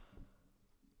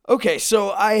 Okay,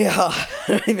 so I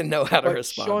don't even know how to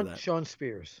respond to that. Sean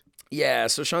Spears. Yeah,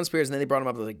 so Sean Spears, and then they brought him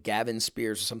up with like Gavin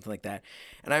Spears or something like that.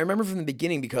 And I remember from the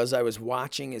beginning, because I was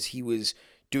watching as he was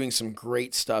doing some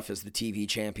great stuff as the TV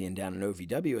champion down in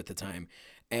OVW at the time.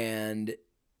 And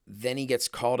then he gets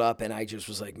called up, and I just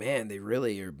was like, man, they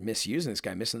really are misusing this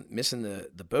guy, missing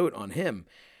the boat on him.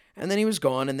 And then he was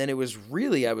gone, and then it was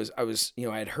really, I was I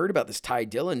had heard about this Ty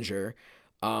Dillinger,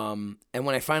 and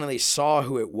when I finally saw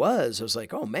who it was, I was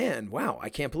like, oh man, wow, I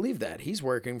can't believe that. He's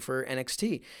working for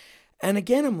NXT. And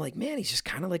again, I'm like, man, he's just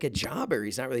kind of like a jobber.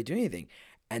 He's not really doing anything.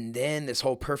 And then this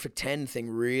whole Perfect 10 thing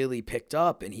really picked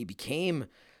up, and he became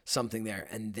something there.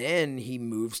 And then he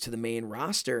moves to the main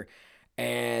roster,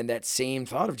 and that same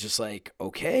thought of just like,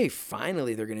 okay,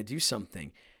 finally they're going to do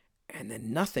something. And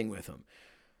then nothing with him.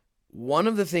 One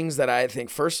of the things that I think,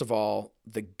 first of all,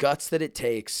 the guts that it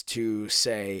takes to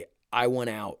say, I want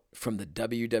out from the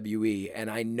WWE, and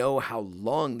I know how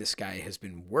long this guy has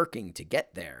been working to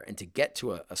get there and to get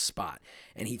to a spot.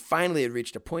 And he finally had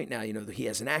reached a point now, he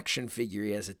has an action figure,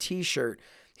 he has a t-shirt,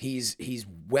 he's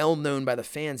well known by the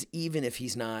fans, even if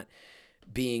he's not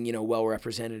being, well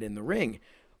represented in the ring.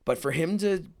 But for him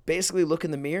to basically look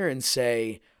in the mirror and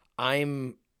say,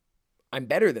 I'm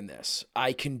better than this.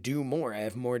 I can do more. I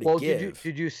have more to give.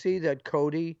 Did you see that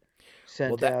Cody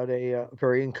sent out a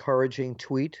very encouraging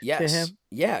tweet to him?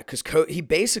 Yeah, because he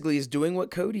basically is doing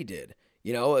what Cody did,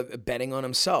 betting on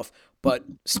himself. But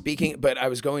I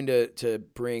was going to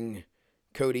bring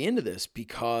Cody into this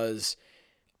because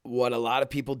what a lot of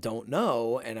people don't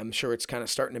know, and I'm sure it's kind of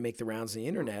starting to make the rounds on the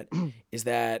internet, is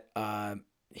that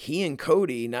he and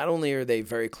Cody, not only are they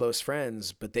very close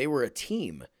friends, but they were a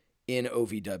team in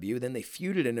OVW. Then they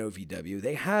feuded in OVW.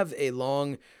 They have a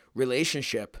long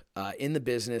relationship in the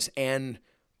business and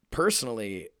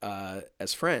personally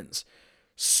as friends.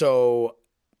 So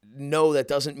no, that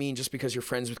doesn't mean just because you're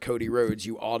friends with Cody Rhodes,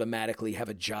 you automatically have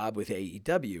a job with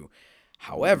AEW.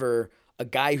 However, a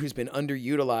guy who's been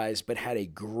underutilized but had a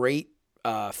great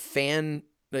fan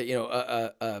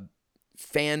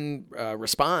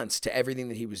response to everything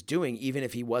that he was doing, even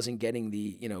if he wasn't getting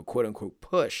the quote unquote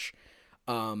push.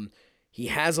 He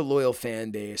has a loyal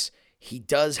fan base. He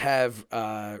does have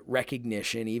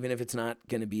recognition, even if it's not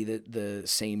going to be the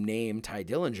same name, Ty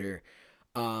Dillinger.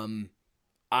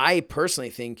 I personally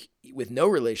think with no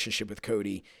relationship with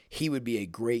Cody, he would be a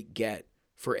great get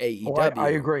for AEW. Oh, I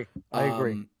agree. I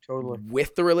agree. Totally.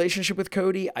 With the relationship with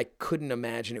Cody, I couldn't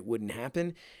imagine it wouldn't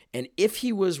happen. And if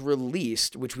he was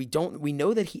released, which we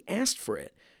know that he asked for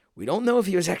it. We don't know if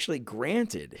he was actually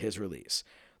granted his release.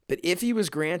 But if he was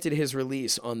granted his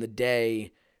release on the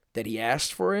day that he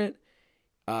asked for it,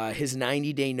 his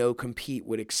 90-day no-compete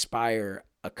would expire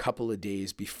a couple of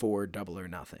days before Double or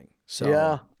Nothing.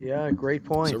 So yeah, great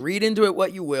point. So read into it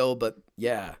what you will, but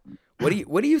yeah.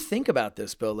 What do you think about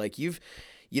this, Bill? Like you've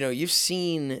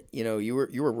seen, you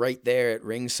were right there at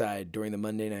ringside during the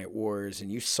Monday Night Wars, and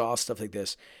you saw stuff like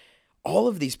this. All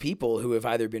of these people who have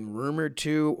either been rumored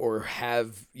to or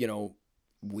have,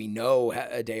 we know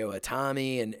Hideo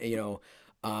Itami and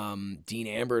Dean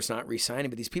Ambrose not re-signing,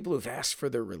 but these people who've asked for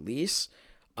their release.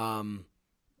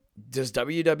 Is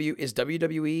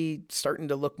WWE starting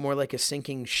to look more like a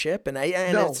sinking ship? And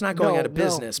it's not going out of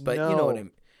business, but you know what I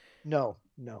mean. No,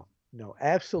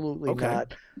 absolutely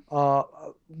not.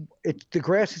 The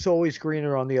grass is always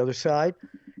greener on the other side.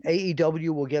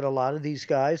 AEW will get a lot of these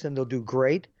guys, and they'll do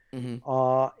great in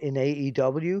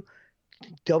AEW.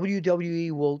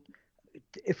 WWE will,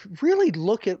 really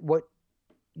look at what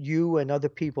you and other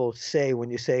people say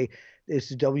when you say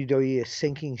is WWE a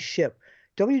sinking ship.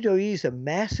 WWE is a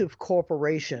massive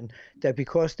corporation that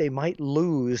because they might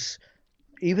lose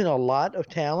even a lot of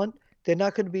talent, they're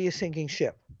not going to be a sinking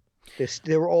ship.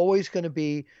 They're always going to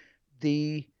be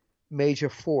the major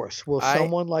force. Will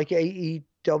someone like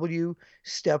AEW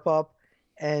step up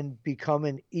and become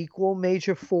an equal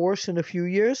major force in a few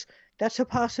years? That's a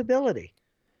possibility.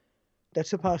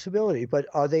 But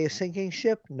are they a sinking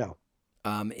ship? No.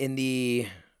 I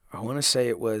want to say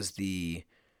it was the.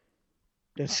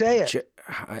 Then say it.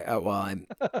 I want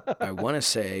to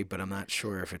say, but I'm not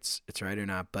sure if it's right or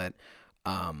not. But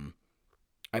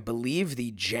I believe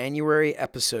the January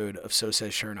episode of So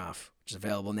Says Chernoff, which is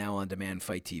available now on demand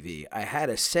Fight TV, I had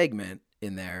a segment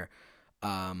in there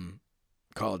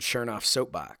called Chernoff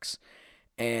Soapbox.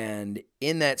 And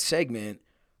in that segment,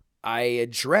 I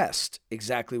addressed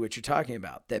exactly what you're talking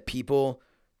about, that people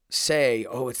say,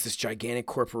 oh, it's this gigantic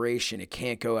corporation, it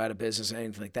can't go out of business,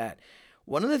 anything like that.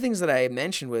 One of the things that I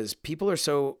mentioned was people are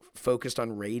so focused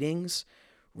on ratings.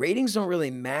 Ratings don't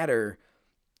really matter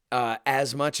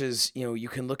as much as, you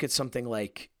can look at something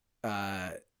like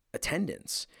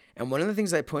attendance. And one of the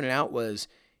things I pointed out was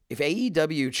if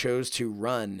AEW chose to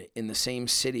run in the same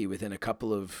city within a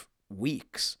couple of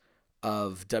weeks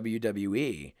of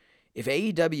WWE, if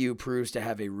AEW proves to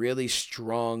have a really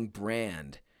strong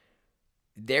brand,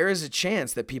 there is a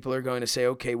chance that people are going to say,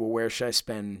 okay, well, where should I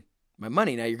spend my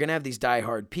money? Now, you're going to have these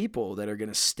diehard people that are going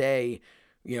to stay,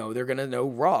 they're going to know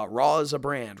Raw. Raw is a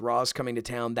brand. Raw is coming to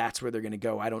town. That's where they're going to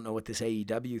go. I don't know what this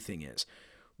AEW thing is.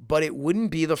 But it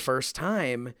wouldn't be the first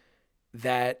time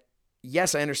that,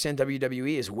 yes, I understand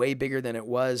WWE is way bigger than it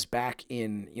was back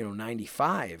in,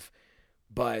 95,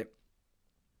 but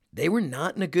they were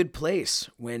not in a good place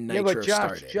when Nitro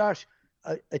started. Josh,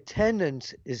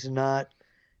 attendance is not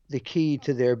the key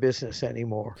to their business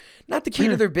anymore. Not the key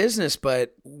to their business,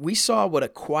 but we saw what a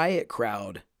quiet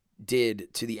crowd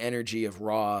did to the energy of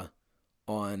Raw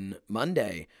on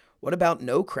Monday. What about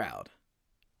no crowd?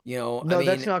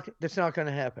 That's not going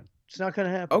to happen. It's not going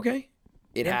to happen. Okay.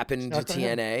 It happened to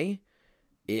TNA.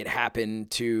 It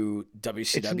happened to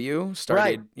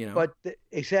WCW. But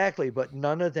exactly. But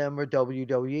none of them are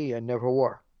WWE and never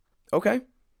were. Okay.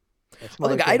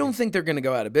 Look, I don't think they're going to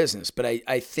go out of business, but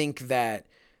I think that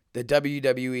the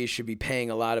WWE should be paying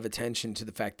a lot of attention to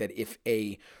the fact that if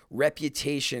a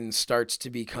reputation starts to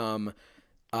become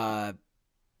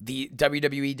the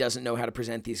WWE doesn't know how to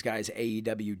present these guys,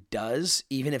 AEW does,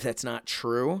 even if that's not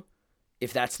true,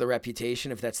 if that's the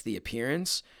reputation, if that's the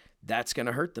appearance, that's going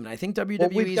to hurt them. And I think WWE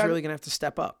is really going to have to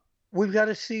step up. We've got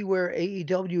to see where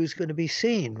AEW is going to be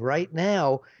seen. Right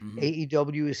now,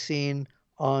 AEW is seen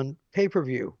on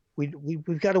pay-per-view.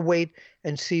 We've got to wait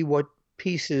and see what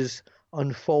pieces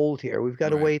unfold here. We've got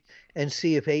to wait and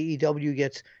see if AEW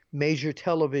gets major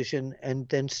television and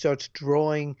then starts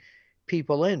drawing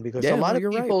people in, because a lot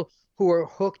of people who are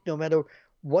hooked, no matter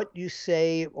what you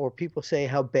say or people say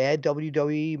how bad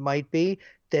WWE might be,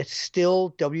 that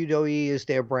still WWE is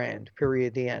their brand,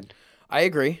 period, the end. I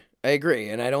agree.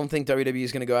 And I don't think WWE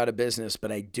is going to go out of business,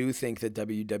 but I do think that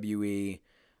WWE,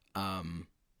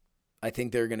 I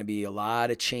think there are going to be a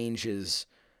lot of changes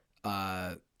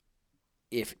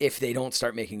if they don't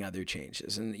start making other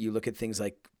changes. And you look at things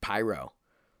like Pyro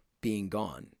being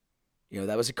gone.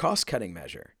 That was a cost-cutting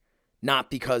measure.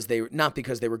 Not because they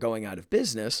were going out of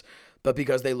business, but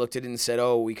because they looked at it and said,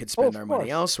 "Oh, we could spend our money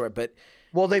elsewhere." But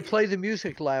Well, they play the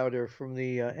music louder from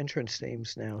the entrance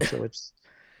themes now, so it's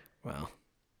Well,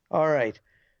 all right.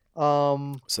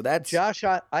 so that's Josh,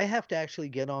 I have to actually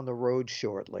get on the road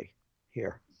shortly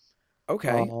here.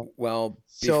 okay. Uh, Well,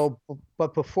 but yeah,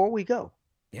 before we go,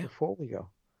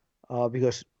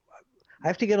 because I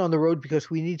have to get on the road because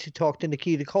we need to talk to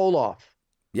Nikita Koloff,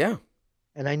 yeah.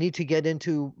 and I need to get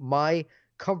into my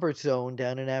comfort zone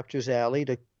down in Apter's Alley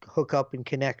to hook up and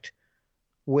connect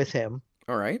with him.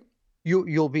 All right.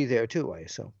 You'll be there too, I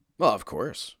assume. Well, of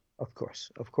course. Of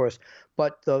course, of course.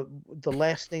 But the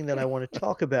last thing that I want to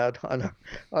talk about on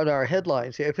our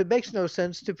headlines here, if it makes no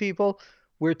sense to people,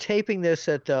 we're taping this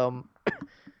at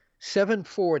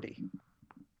 7:40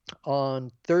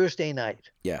 on Thursday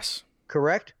night. Yes.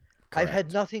 Correct? I've had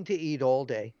Correct. nothing to eat all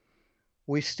day.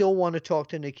 We still want to talk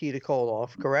to Nikita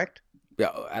Koloff, correct? Yeah,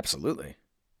 absolutely.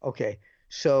 Okay.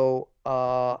 So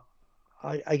I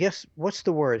guess what's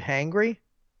the word? Hangry?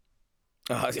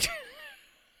 Uh,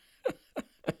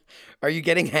 are you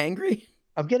getting hangry?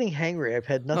 I'm getting hangry. I've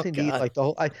had Oh nothing to eat God. like the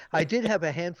whole. I did have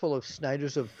a handful of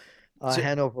Snyder's of So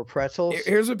Hanover pretzels.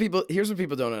 here's what people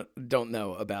don't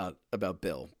know about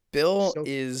Bill. Bill So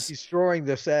is he's throwing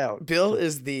this out. Bill So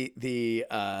is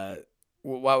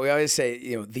while we always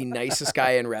say, the nicest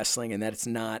guy in wrestling, and that's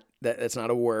not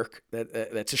a work,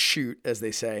 that's a shoot, as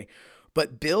they say.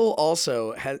 But Bill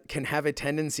also can have a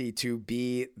tendency to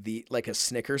be like a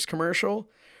Snickers commercial.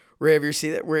 Where have you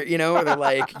seen that? Where they're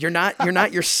like, you're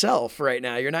not yourself right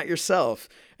now. You're not yourself.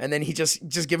 And then he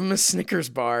just give him a Snickers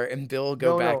bar, and Bill will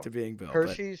go back no, to being Bill.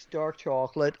 Hershey's dark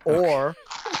chocolate Okay. or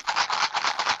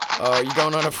Oh, are you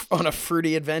going on a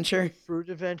fruity adventure? Fruit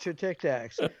Adventure Tic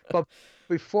Tacs. But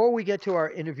before we get to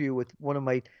our interview with one of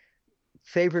my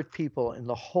favorite people in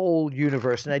the whole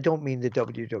universe, and I don't mean the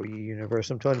WWE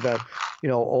universe. I'm talking about,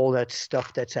 all that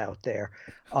stuff that's out there.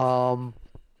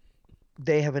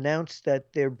 They have announced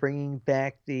that they're bringing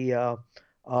back the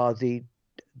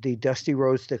Dusty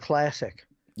Rhodes the Classic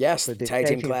Yes, for the the Tag tag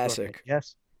Team team tournament. Classic.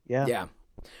 Yes, yeah, Yeah.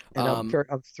 and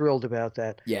I'm thrilled about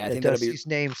that. Yeah, I That think that'll be Dusty's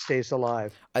name stays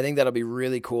alive. I think that'll be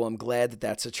really cool. I'm glad that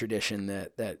that's a tradition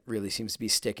that really seems to be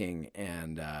sticking,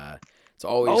 and it's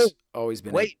Oh, always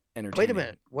been wait, entertaining.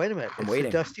 wait a minute. I'm It's the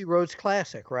waiting. Dusty Rhodes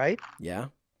Classic, right? Yeah.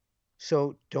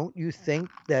 So don't you think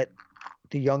that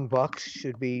the Young Bucks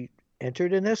should be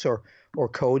entered in this, or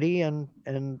Cody and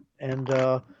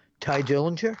Ty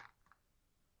Dillinger?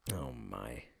 Oh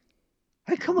my.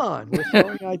 Hey, come on, we're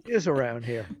throwing ideas around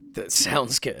here. That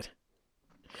sounds good.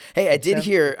 Hey, It sounds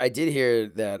I did hear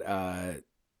that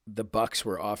the Bucks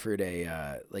were offered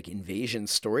a like invasion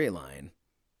storyline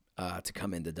to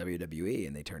come into WWE,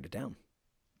 and they turned it down.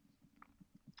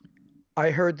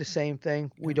 I heard the same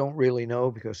thing. We don't really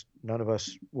know because none of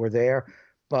us were there,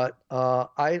 but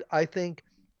I think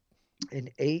an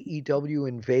AEW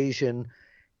invasion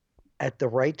at the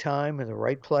right time and the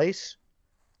right place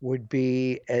would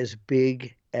be as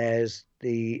big as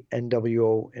the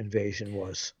NWO invasion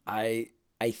was. I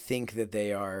think that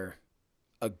they are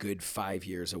a good 5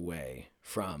 years away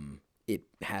from it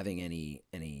having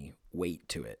any weight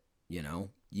to it.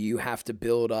 You have to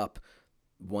build up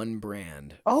one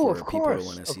brand Oh, for of people to course,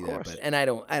 want to of see that. course. But and I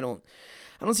don't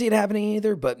see it happening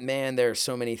either. But man, there are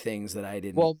so many things that I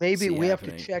didn't Well, maybe see we have to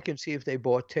happening. check and see if they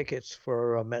bought tickets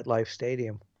for MetLife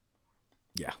Stadium,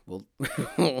 Yeah, well,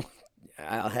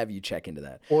 I'll have you check into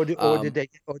that. or did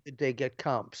they get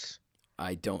comps?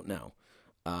 I don't know.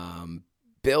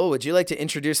 Bill, would you like to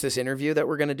introduce this interview that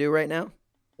we're going to do right now?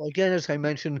 Well, again, as I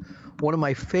mentioned, one of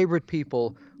my favorite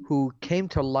people who came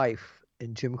to life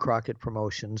in Jim Crockett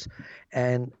Promotions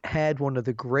and had one of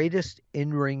the greatest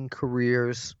in-ring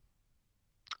careers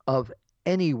of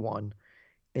anyone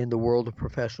in the world of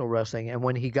professional wrestling. And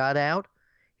when he got out,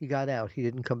 he got out. He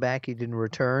didn't come back. He didn't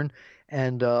return.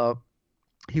 And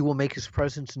he will make his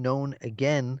presence known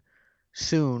again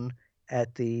soon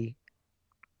at the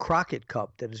Crockett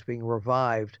Cup that is being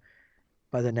revived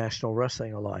by the National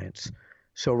Wrestling Alliance.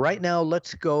 So right now,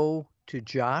 let's go to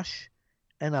Josh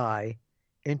and I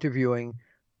interviewing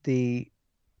the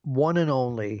one and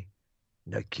only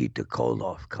Nikita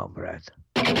Koloff, comrade.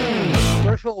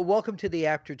 First of all, welcome to the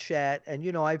After Chat.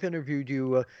 And I've interviewed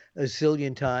you a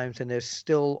zillion times, and it's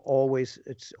always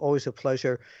a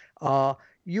pleasure.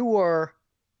 You were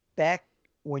back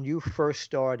when you first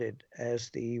started as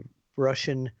the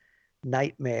Russian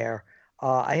Nightmare.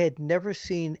 I had never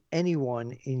seen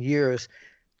anyone in years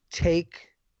take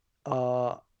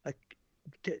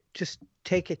just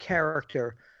take a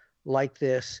character like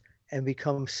this and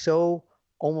become so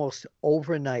almost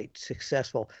overnight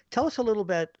successful. Tell us a little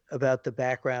bit about the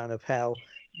background of how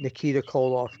Nikita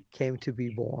Koloff came to be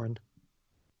born.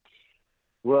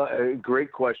 Well,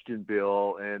 great question,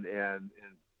 Bill. And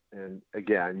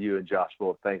again, you and Josh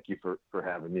both, thank you for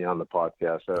having me on the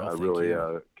podcast. I really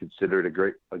consider it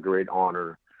a great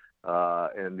honor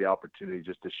and the opportunity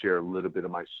just to share a little bit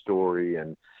of my story.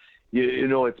 And you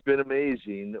know, it's been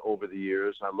amazing over the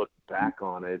years. I look back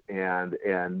on it, and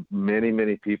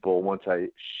many people, once I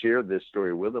share this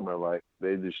story with them, are like,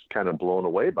 they just kind of blown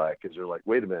away by it, because they're like,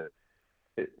 wait a minute.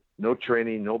 No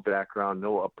training, no background,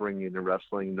 no upbringing in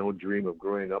wrestling, no dream of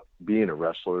growing up being a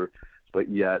wrestler, but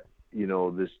yet, you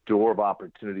know, this door of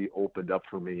opportunity opened up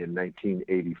for me in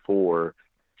 1984,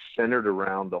 centered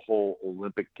around the whole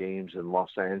Olympic Games in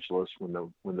Los Angeles when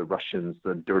the Russians,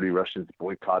 the dirty Russians,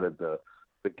 boycotted the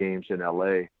games in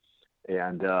LA,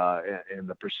 and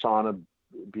the persona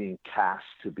being cast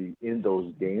to be in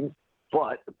those games,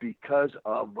 but because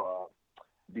of the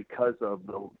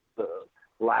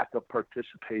lack of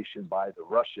participation by the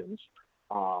Russians,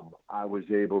 I was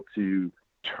able to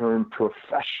turn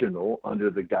professional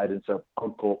under the guidance of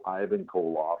Uncle Ivan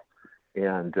Koloff,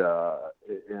 and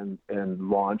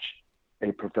launch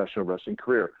a professional wrestling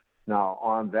career. Now,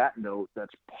 on that note,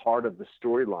 that's part of the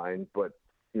storyline, but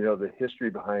you know, the history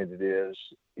behind it is,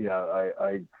 you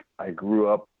know, I grew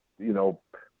up, you know,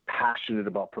 passionate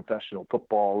about professional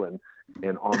football and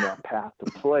on that path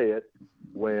to play it.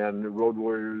 When Road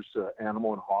Warriors,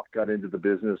 Animal and Hawk got into the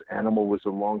business, Animal was a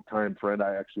longtime friend.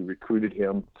 I actually recruited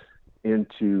him out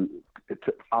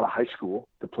of high school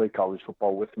to play college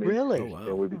football with me. Really? Oh, wow.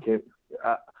 And we became.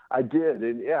 I did,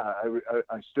 and yeah,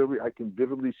 I can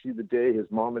vividly see the day his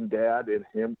mom and dad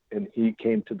and he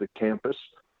came to the campus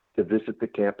to visit the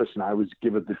campus, and I was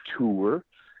given the tour,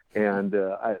 and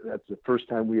that's the first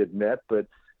time we had met, but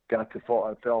I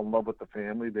fell in love with the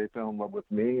family. They fell in love with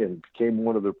me and became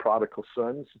one of their prodigal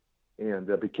sons, and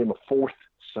became a fourth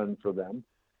son for them,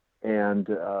 and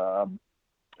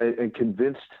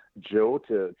convinced Joe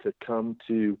to come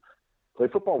to play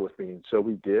football with me. And so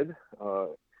we did.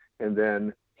 And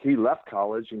then he left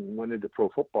college and went into pro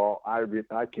football. I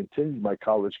continued my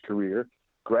college career,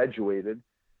 graduated,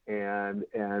 and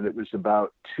it was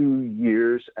about 2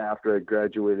 years after I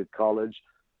graduated college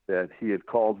that he had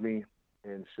called me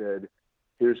and said,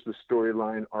 here's the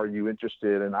storyline. Are you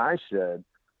interested? And I said,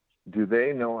 do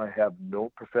they know I have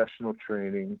no professional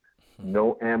training,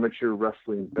 no amateur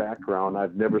wrestling background?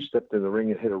 I've never stepped in the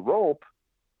ring and hit a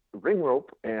ring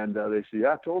rope. And they said,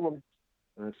 yeah, I told them.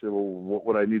 And I said, well, what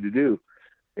would I need to do?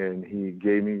 And he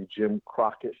gave me Jim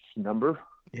Crockett's number.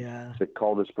 Yeah. They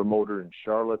called his promoter in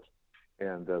Charlotte.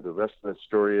 And the rest of that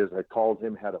story is I called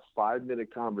him, had a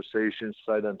 5-minute conversation,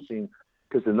 sight unseen.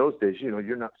 Because in those days, you know,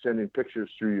 you're not sending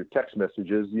pictures through your text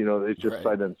messages. You know, it's just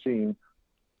sight unseen.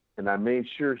 And I made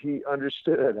sure he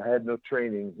understood I had no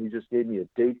training. He just gave me a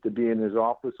date to be in his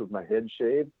office with my head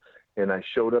shaved. And I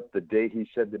showed up the day he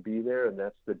said to be there. And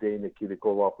that's the day Nikita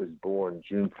Koloff was born,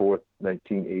 June 4th,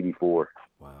 1984.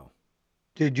 Wow.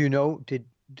 Did you know, did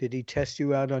he test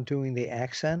you out on doing the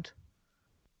accent?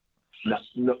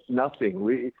 No,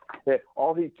 nothing.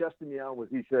 All he tested me on was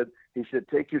he said,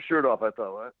 take your shirt off. I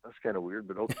thought, well, that's kind of weird,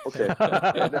 but okay.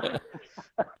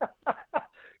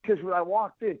 Because when I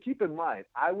walked in, keep in mind,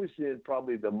 I was in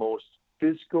probably the most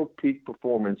physical peak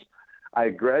performance. I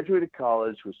had graduated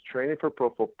college, was training for pro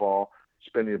football,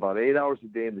 spending about 8 hours a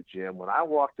day in the gym. When I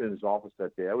walked in his office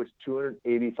that day, I was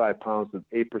 285 pounds with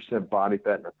 8% body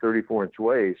fat and a 34-inch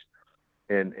waist.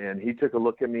 And he took a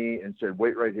look at me and said,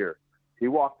 wait right here. He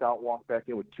walked back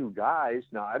in with two guys.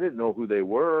 Now, I didn't know who they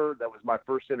were. That was my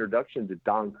first introduction to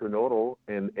Don Cornotto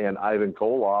and Ivan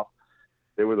Koloff.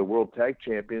 They were the world tag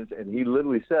champions. And he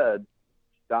literally said,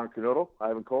 Don Cornotto,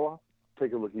 Ivan Koloff,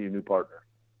 take a look at your new partner.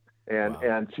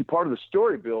 And see, part of the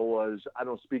story, Bill, was I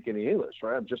don't speak any English,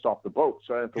 right? I'm just off the boat,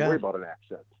 so I didn't have to worry about an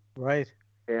accent. Right.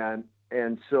 And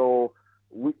so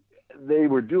they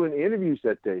were doing interviews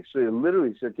that day. So they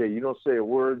literally said, okay, you don't say a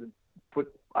word.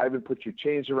 Ivan, put your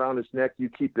chains around his neck. You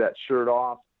keep that shirt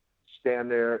off. Stand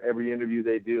there every interview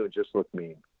they do and just look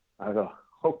mean. I go,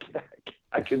 okay,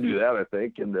 I can do that, I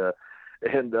think. And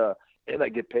I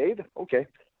get paid. Okay.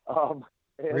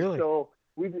 Really? So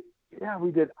we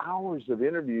did hours of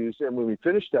interviews. And when we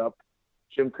finished up,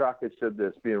 Jim Crockett said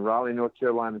this, be in Raleigh, North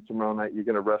Carolina tomorrow night, you're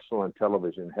going to wrestle on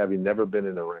television, having never been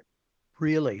in a ring.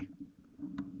 Really?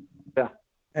 Yeah.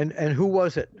 And who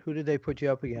was it? Who did they put you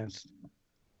up against?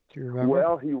 Do you remember?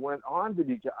 Well, he went on to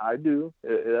be. I do.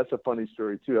 That's a funny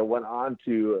story too. He went on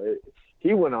to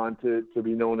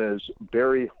be known as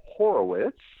Barry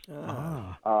Horowitz.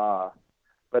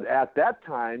 But at that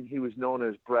time, he was known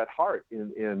as Bret Hart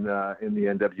in the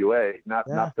NWA,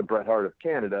 not the Bret Hart of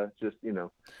Canada. Just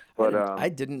But I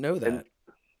didn't know that.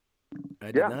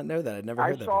 I did not know that. I'd never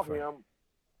heard that before.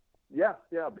 Yeah.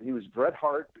 He was Bret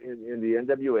Hart in the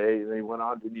NWA, and then he went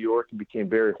on to New York and became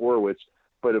Barry Horowitz.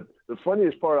 But the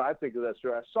funniest part I think of that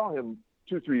story, I saw him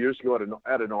 2-3 years ago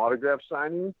at an autograph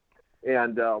signing.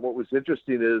 And what was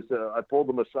interesting is I pulled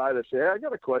him aside. I said, "Hey, I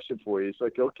got a question for you." He's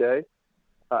like, "Okay."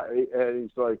 And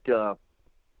he's like,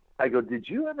 I go, "Did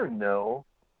you ever know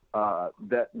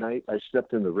that night I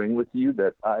stepped in the ring with you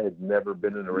that I had never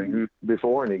been in a ring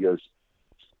before?" And he goes,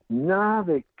 "Nah,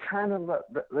 they kind of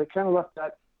left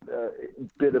that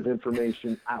bit of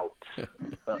information out."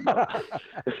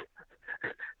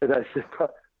 And I said,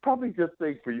 "Probably a good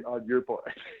thing for you on your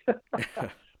part."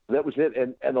 That was it.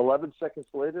 And 11 seconds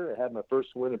later, I had my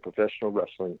first win in professional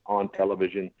wrestling on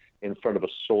television in front of a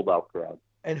sold-out crowd.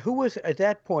 And who was at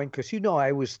that point? Because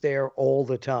I was there all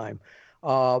the time,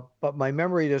 but my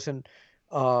memory doesn't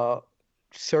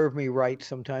serve me right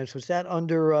sometimes. Was that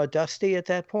under Dusty at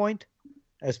that point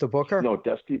as the booker? No,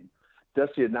 Dusty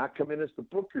had not come in as the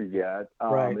booker yet.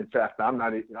 Right. In fact, I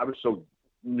was so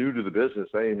new to the business,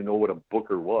 I didn't even know what a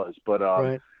booker was. But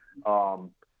Right.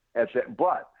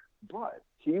 But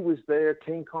he was there,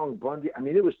 King Kong Bundy. I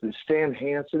mean, it was the Stan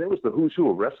Hansen. It was the who's who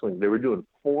of wrestling. They were doing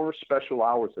 4 special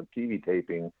hours of TV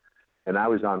taping, and I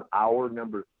was on hour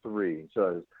number 3.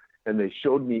 And they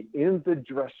showed me in the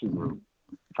dressing room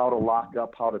how to lock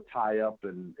up, how to tie up,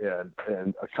 and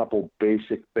a couple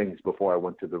basic things before I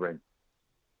went to the ring.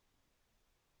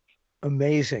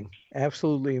 Amazing.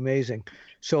 Absolutely amazing.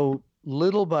 So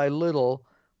little by little,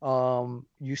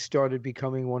 you started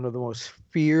becoming one of the most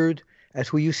feared,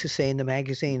 as we used to say in the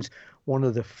magazines, one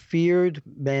of the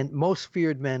most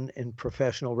feared men in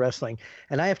professional wrestling.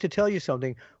 And I have to tell you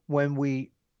something, when we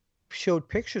showed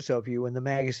pictures of you in the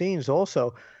magazines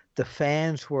also, the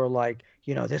fans were like,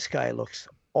 this guy looks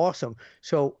awesome.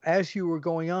 So as you were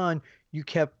going on, you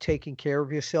kept taking care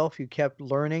of yourself, you kept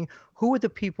learning. Who were the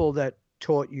people that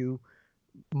taught you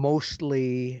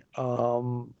mostly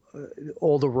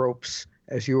all the ropes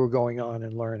as you were going on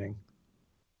and learning?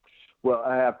 Well,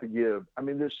 I have to give. I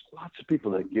mean, there's lots of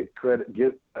people that get credit.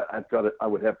 I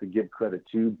would have to give credit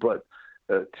to, but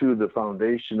two of the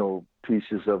foundational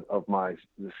pieces of the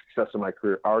success of my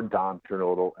career are Don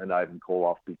Turnodal and Ivan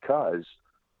Koloff, because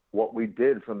what we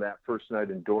did from that first night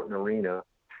in Dorton Arena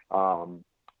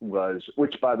was,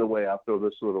 which, by the way, I'll throw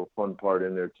this little fun part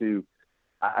in there too.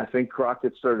 I think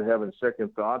Crockett started having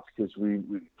second thoughts because we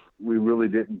really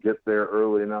didn't get there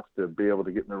early enough to be able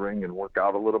to get in the ring and work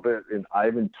out a little bit. And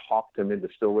Ivan talked him into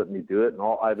still letting me do it. And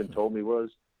all Ivan told me was,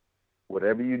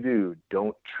 whatever you do,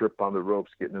 don't trip on the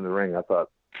ropes getting in the ring. I thought,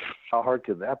 how hard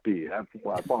could that be? I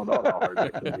found out how hard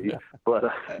that could be.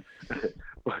 But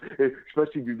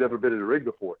especially if you've never been in a ring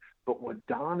before. But what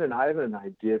Don and Ivan and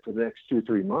I did for the next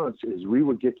 2-3 months is we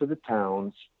would get to the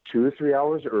towns 2 or 3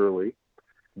 hours early.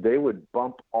 They would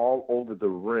bump all over the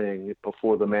ring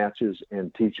before the matches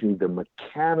and teach me the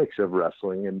mechanics of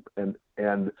wrestling. And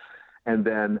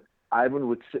then Ivan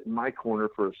would sit in my corner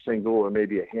for a single or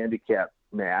maybe a handicap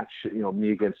match,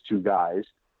 me against 2 guys.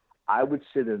 I would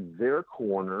sit in their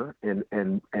corner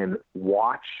and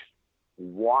watch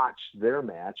their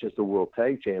match as the World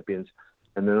Tag Champions.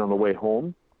 And then on the way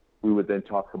home, we would then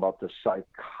talk about the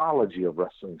psychology of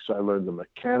wrestling. So I learned the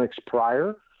mechanics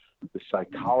prior, the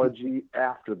psychology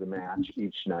after the match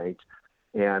each night.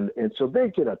 And so they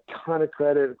get a ton of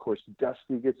credit. Of course,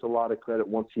 Dusty gets a lot of credit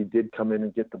once he did come in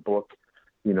and get the book.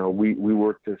 We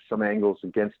worked some angles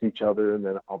against each other, and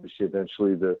then obviously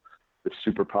eventually the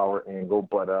superpower angle.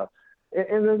 But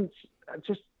and then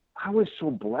I was so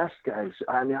blessed, guys.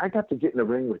 I mean, I got to get in the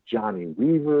ring with Johnny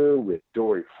Weaver, with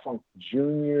Dory Funk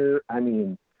Jr. I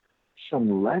mean,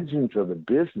 some legends of the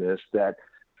business that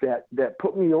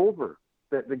put me over.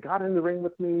 That got in the ring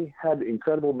with me, had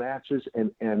incredible matches,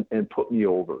 and put me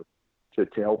over to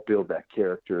help build that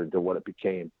character into what it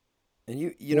became. And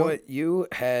you know what, you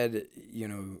had,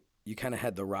 you kind of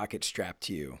had the rocket strapped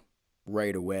to you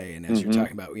right away. And as you're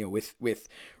talking about, with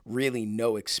really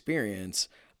no experience,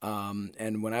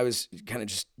 and when I was kind of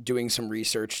just doing some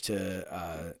research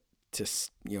to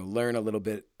learn a little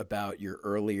bit about your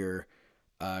earlier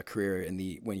career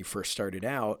when you first started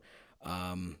out,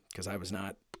 because I was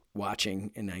not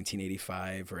watching in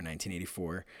 1985 or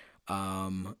 1984.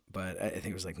 But I think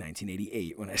it was like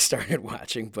 1988 when I started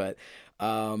watching. But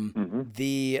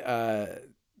the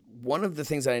one of the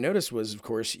things that I noticed was, of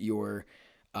course, your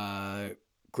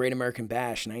Great American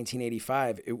Bash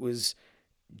 1985. It was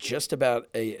just about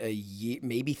a year,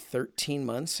 maybe 13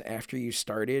 months after you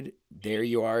started. There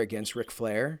you are against Ric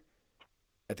Flair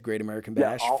at the Great American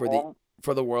Bash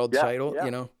for the world title.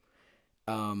 Yeah.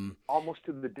 Almost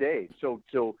to the day. So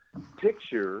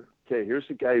picture, okay, here's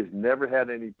a guy who's never had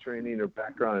any training or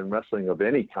background in wrestling of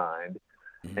any kind.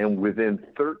 And within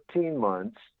 13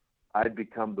 months, I'd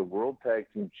become the world tag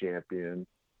team champion,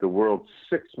 the world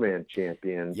 6-man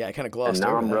champion. Yeah, I kind of and glossed now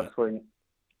over I'm that. wrestling.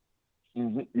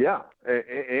 Yeah,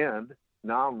 and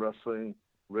now I'm wrestling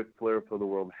Ric Flair for the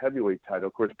world heavyweight title.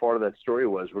 Of course, part of that story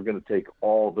was we're going to take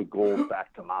all the gold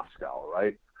back to Moscow,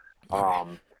 right?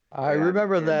 I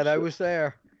remember that. I was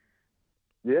there.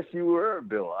 Yes, you were,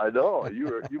 Bill. I know you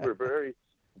were very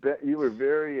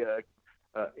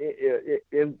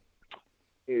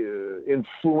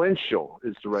influential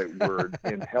is the right word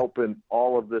in helping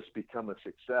all of this become a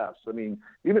success. I mean,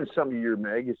 even some of your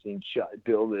magazine shot,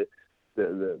 Bill,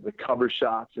 the cover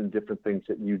shots and different things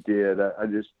that you did.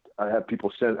 I have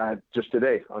people just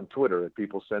today on Twitter,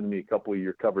 people send me a couple of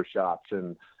your cover shots,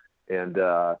 and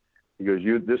he goes,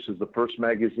 this is the first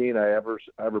magazine I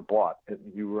ever bought, and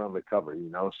you were on the cover,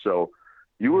 so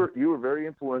you were very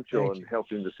influential in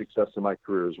helping the success of my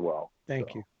career as well.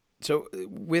 Thank you. So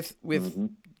with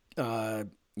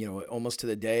almost to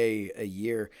the day a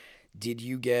year, did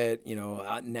you get,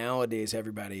 nowadays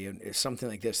everybody, something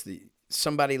like this,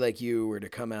 somebody like you were to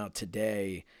come out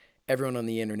today, everyone on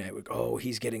the internet would go, oh,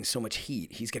 he's getting so much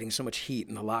heat. He's getting so much heat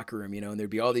in the locker room, and there'd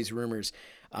be all these rumors.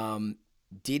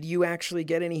 Did you actually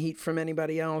get any heat from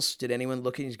anybody else? Did anyone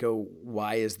look at you and go,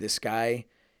 why is this guy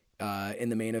in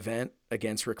the main event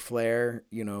against Ric Flair?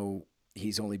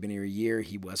 He's only been here a year.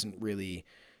 He wasn't really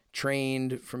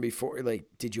trained from before. Like,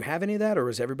 did you have any of that, or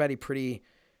was everybody pretty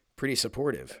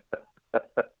supportive?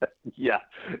 Yeah.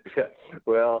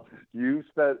 Well, if you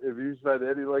spent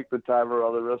any length of time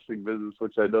around the wrestling business,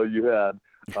 which I know you had,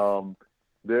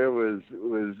 there was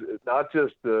not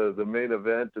just the main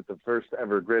event at the first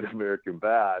ever Great American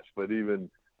Bash, but even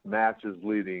matches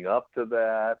leading up to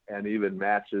that, and even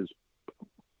matches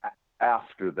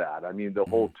after that. I mean, the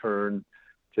whole turn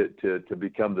to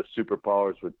become the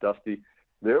Superpowers with Dusty.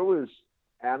 There was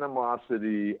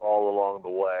animosity all along the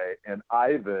way, and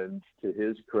Ivan, to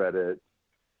his credit,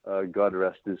 God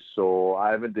rest his soul,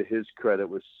 Ivan, to his credit,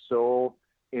 was so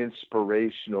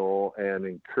inspirational and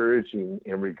encouraging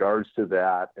in regards to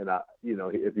that. And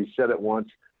if he said it once,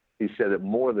 he said it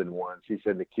more than once. He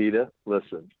said, Nikita,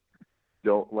 listen,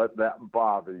 don't let that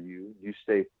bother you. You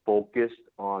stay focused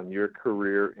on your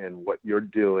career and what you're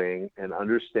doing, and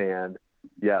understand,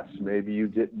 yes, maybe you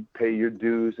didn't pay your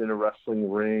dues in a wrestling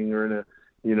ring or in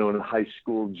a high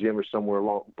school gym or somewhere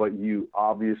along, but you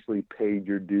obviously paid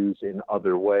your dues in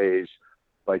other ways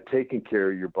by taking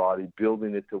care of your body,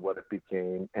 building it to what it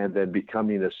became, and then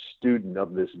becoming a student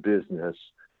of this business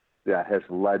that has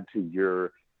led to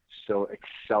your so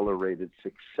accelerated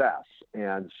success.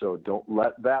 And so don't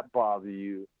let that bother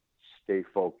you. Stay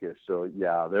focused. So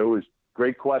yeah, there was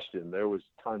great question. There was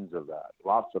tons of that,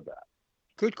 lots of that.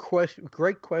 Good question.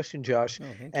 Great question, Josh. Oh,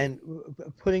 and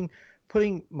putting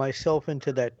myself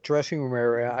into that dressing room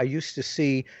area, I used to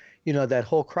see, that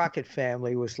whole Crockett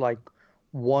family was like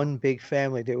one big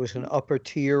family. There was an upper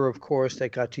tier, of course,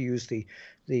 that got to use the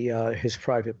his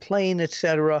private plane,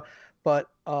 etc. But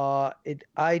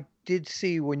I did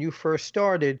see when you first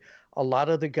started, a lot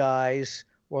of the guys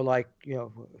were like,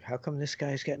 how come this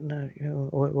guy's getting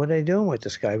what are they doing with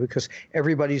this guy? Because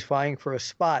everybody's vying for a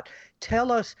spot.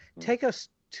 Take us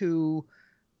to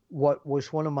what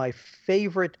was one of my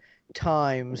favorite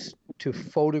times to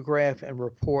photograph and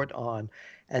report on,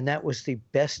 and that was the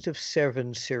Best of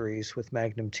 7 series with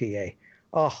Magnum TA.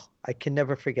 Oh, I can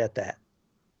never forget that.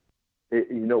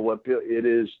 You know what, Bill? It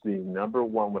is the number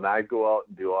one. When I go out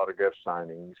and do autograph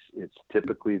signings, it's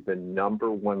typically the number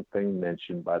one thing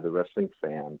mentioned by the wrestling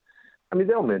fan. I mean,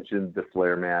 they'll mention the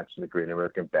Flair match and the Great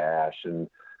American Bash and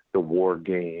the War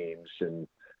Games and,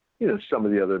 some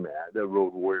of the other the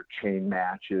Road Warrior chain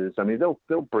matches. I mean,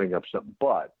 they'll bring up something,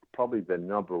 but probably the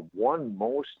number one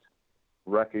most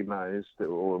recognized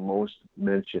or most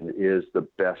mentioned is the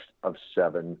Best of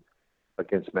 7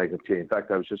 against Magnum TA. In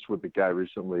fact, I was just with the guy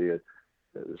recently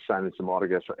signing some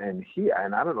autographs, and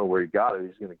I don't know where he got it.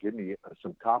 He's going to give me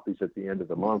some copies at the end of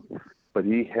the month, but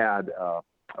he had a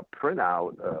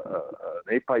printout,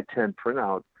 an 8x10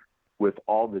 printout with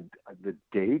all the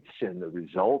dates and the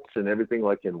results and everything,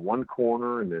 like in one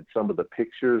corner, and then some of the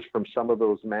pictures from some of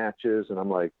those matches. And I'm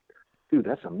like, dude,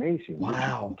 that's amazing.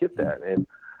 Wow. Get that. And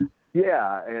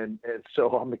yeah. And so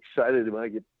I'm excited when I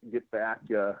get back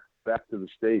to the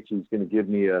States. He's going to give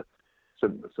me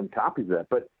some copies of that.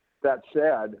 But that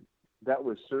said, that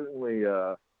was certainly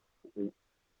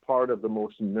part of the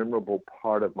most memorable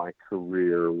part of my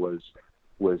career was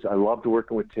I loved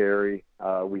working with Terry.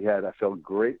 I felt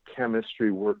great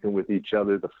chemistry working with each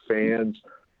other. The fans,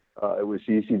 it was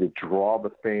easy to draw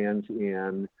the fans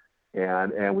in,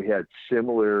 and we had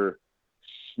similar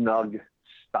snug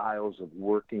styles of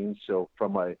working. So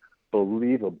from a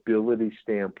believability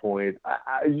standpoint,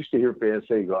 I used to hear fans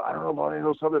say, I don't know about any of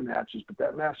those other matches, but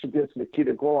that match against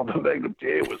Nikita Koloff and Magnum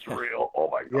TA was real. Oh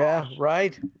my gosh. Yeah,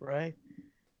 right.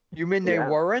 You mean they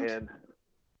weren't? And,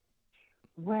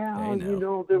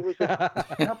 well, there was a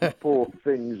couple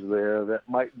things there that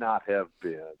might not have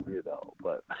been,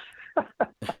 but.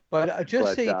 But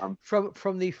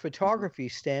from the photography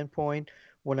standpoint,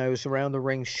 when I was around the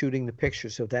ring shooting the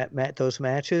pictures of those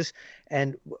matches,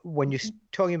 and when you're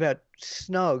talking about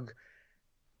snug,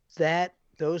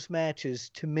 those matches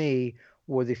to me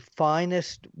were the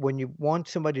finest. When you want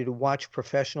somebody to watch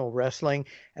professional wrestling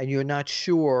and you're not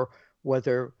sure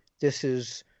whether this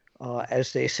is,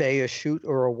 as they say, a shoot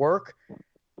or a work,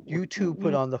 you two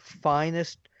put on the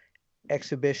finest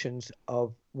exhibitions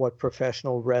of what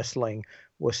professional wrestling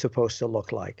was supposed to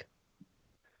look like.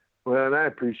 Well, and I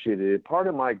appreciate it. Part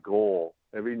of my goal,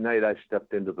 every night I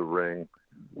stepped into the ring,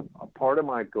 part of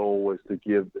my goal was to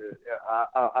give,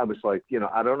 I was like,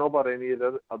 I don't know about any of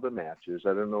the other matches.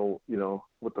 I don't know,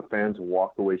 what the fans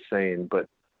walk away saying, but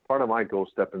part of my goal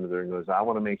stepping into the ring was I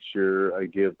want to make sure I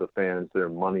give the fans their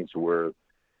money's worth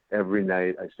every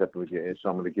night I step into the ring. So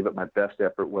I'm going to give it my best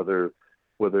effort, whether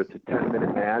it's a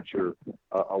 10-minute match or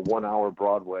a 1-hour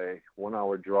Broadway,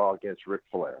 1-hour draw against Ric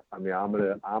Flair. I mean, I'm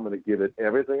gonna give it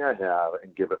everything I have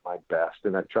and give it my best.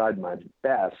 And I tried my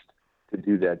best to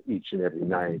do that each and every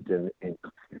night, and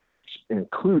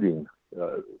including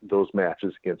those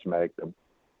matches against Magnum.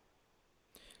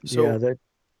 So, yeah, that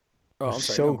I'm sorry,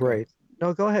 so great.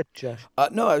 No, go ahead, Jeff.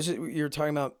 No, you were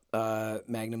talking about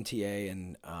Magnum TA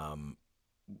and.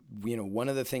 One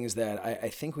of the things that I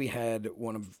think we had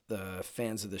one of the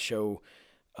fans of the show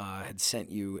had sent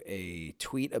you a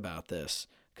tweet about this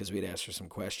because we'd asked for some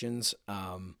questions.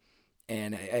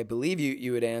 And I believe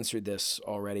you had answered this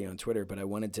already on Twitter, but I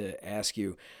wanted to ask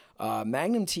you,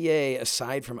 Magnum TA,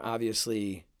 aside from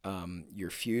obviously your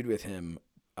feud with him,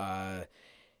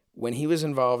 when he was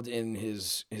involved in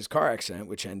his car accident,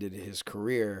 which ended his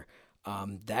career,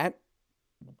 that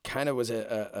kind of was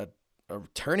a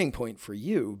turning point for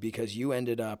you because you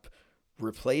ended up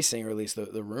replacing, or at least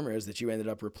the rumor is that you ended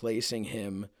up replacing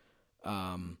him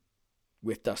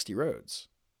with Dusty Rhodes.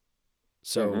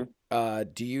 So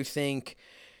do you think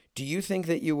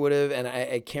that you would have, and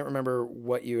I can't remember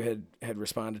what you had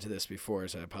responded to this before,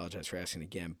 so I apologize for asking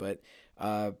again, but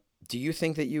do you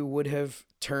think that you would have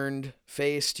turned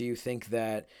face? Do you think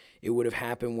that it would have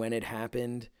happened when it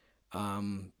happened?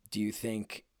 Do you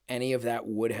think any of that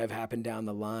would have happened down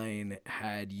the line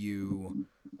had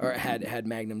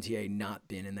Magnum TA not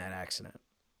been in that accident?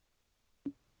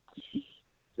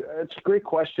 It's a great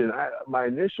question. My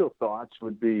initial thoughts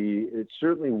would be it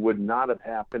certainly would not have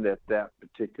happened at that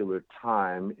particular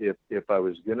time. If I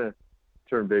was going to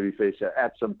turn babyface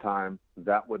at some time,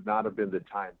 that would not have been the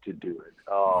time to do it.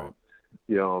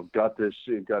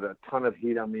 Got a ton of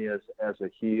heat on me as a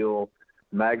heel.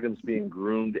 Magnum's being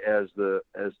groomed as the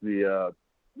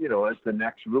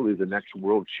next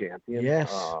world champion.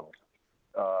 Yes.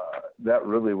 That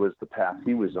really was the path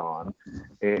he was on.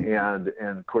 And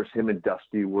of course, him and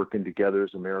Dusty working together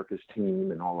as America's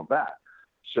team and all of that.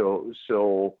 So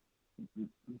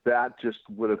that just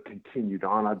would have continued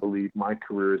on. I believe my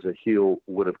career as a heel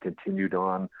would have continued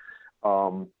on.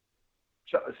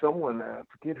 Someone, I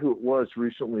forget who it was,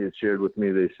 recently had shared with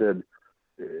me, they said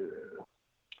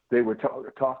they were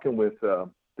talking with,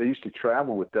 they used to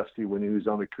travel with Dusty when he was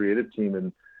on the creative team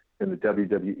in the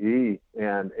WWE,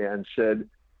 and said,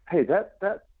 hey,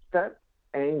 that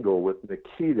angle with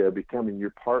Nikita becoming your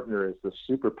partner as the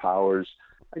superpowers,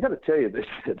 I got to tell you, they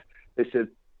said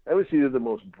that was either the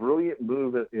most brilliant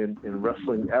move in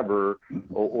wrestling ever,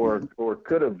 or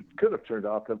could have turned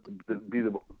out to be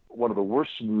one of the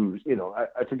worst moves.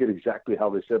 I forget exactly how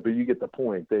they said, but you get the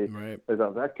point. They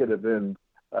thought that could have been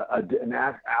an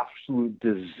absolute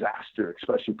disaster,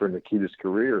 especially for Nikita's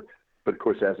career. But of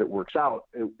course, as it works out,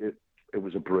 it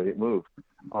was a brilliant move.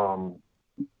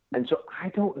 And so I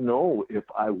don't know if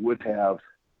I would have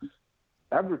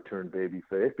ever turned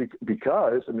babyface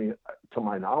because, I mean, to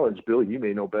my knowledge, Bill, you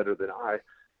may know better than I,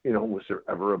 was there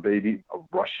ever a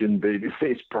Russian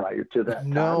babyface prior to that time?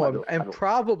 No, and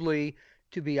probably,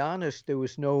 to be honest, there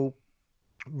was no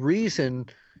reason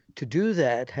to do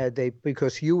that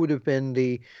because you would have been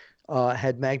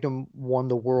had Magnum won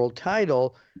the world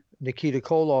title, Nikita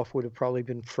Koloff would have probably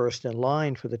been first in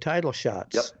line for the title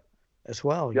shots as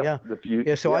well. Yep.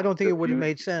 Yeah. So I don't think it would have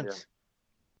made sense.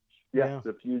 Yeah.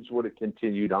 The feuds would have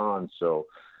continued on. So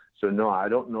no, I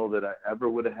don't know that I ever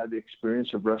would have had the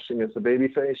experience of wrestling as a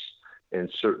babyface,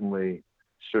 and certainly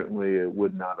it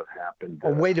would not have happened.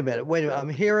 Oh, wait a minute. I'm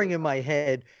hearing in my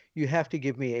head you have to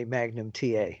give me a Magnum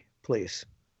TA, please.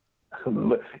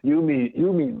 You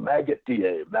mean maggot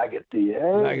TA, maggot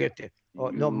TA? Maggot. Oh,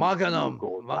 no, Magnum.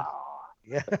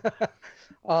 Yeah.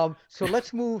 So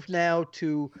let's move now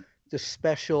to the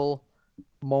special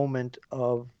moment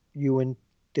of you and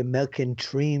the American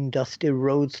Dream, Dusty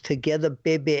Rhodes together,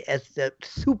 baby, as the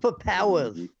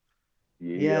superpowers.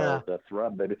 Yeah, that's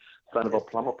right, baby. Son of a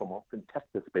plumber from Austin,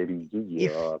 Texas, baby.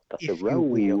 Yeah, that's if a you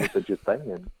will. road that you're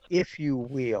saying. If you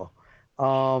will.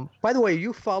 By the way, are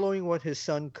you following what his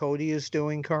son Cody is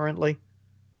doing currently?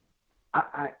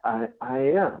 I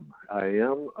am.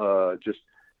 Just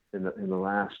in the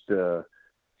last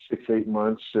 6-8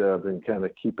 months, I've been kind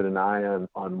of keeping an eye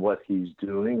on what he's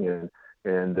doing,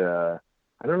 and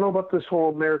I don't know about this whole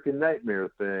American Nightmare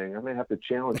thing. I may have to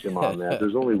challenge him on that.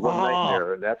 There's only one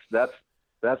nightmare, and that's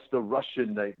the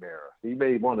Russian nightmare. He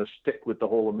may want to stick with the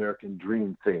whole American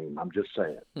Dream theme. I'm just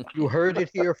saying. You heard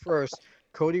it here first.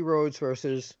 Cody Rhodes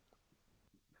versus.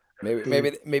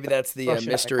 Maybe that's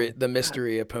the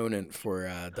mystery opponent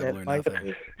for Double or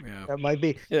Nothing. Yeah. That might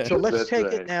be. Yeah. So let's take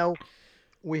it now.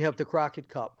 We have the Crockett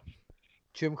Cup.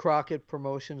 Jim Crockett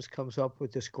Promotions comes up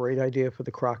with this great idea for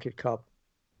the Crockett Cup,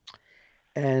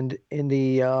 and in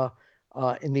the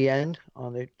end,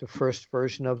 on the first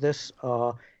version of this,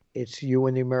 it's you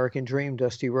and the American Dream,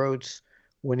 Dusty Rhodes,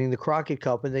 winning the Crockett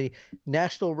Cup, and the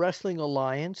National Wrestling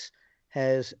Alliance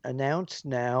has announced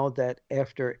now that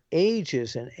after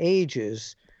ages and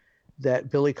ages, that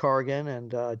Billy Corgan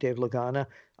and Dave Lagana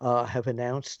have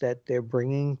announced that they're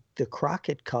bringing the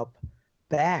Crockett Cup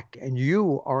back, and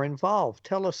you are involved.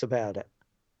 Tell us about it.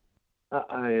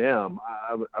 I am.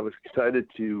 I was excited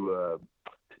to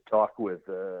talk with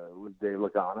Dave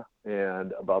Lagana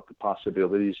and about the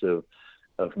possibilities of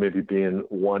maybe being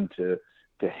one to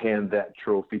hand that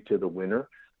trophy to the winner.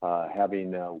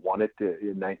 Having won it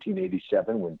in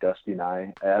 1987 when Dusty and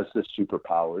I, as the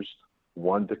Superpowers,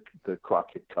 won the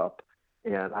Crockett Cup.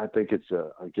 And I think it's,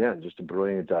 again, just a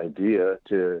brilliant idea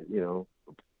to,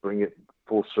 bring it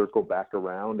full circle back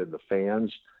around, and the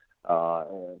fans,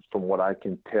 from what I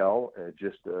can tell,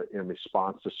 just in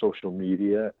response to social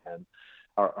media, and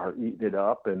are eating it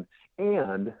up. And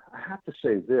I have to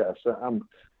say this, I'm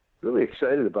really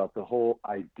excited about the whole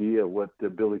idea, what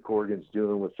Billy Corgan's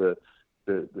doing with the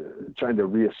trying to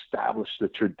reestablish the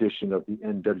tradition of the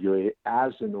NWA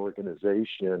as an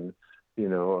organization,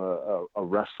 a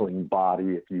wrestling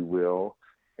body, if you will,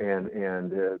 and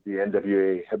the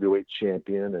NWA heavyweight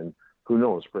champion, and who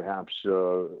knows, perhaps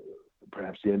the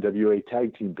NWA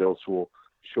tag team belts will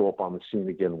show up on the scene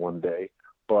again one day.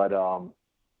 But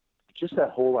just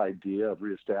that whole idea of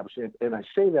reestablishing it, and I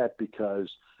say that because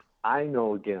I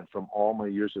know, again, from all my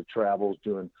years of travels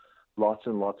doing lots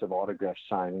and lots of autograph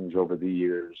signings over the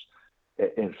years,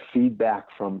 and feedback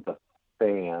from the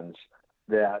fans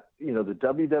that the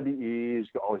WWE is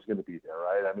always going to be there,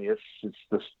 right? I mean, it's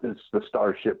the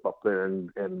starship up there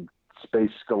in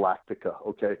Space Galactica,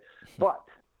 okay? But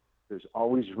there's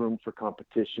always room for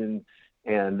competition,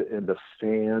 and the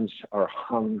fans are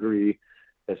hungry,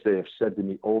 as they have said to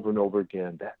me over and over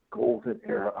again, that golden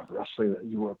era of wrestling that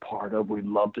you were a part of. We'd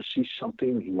love to see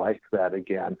something like that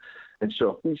again. And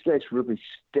so if these guys really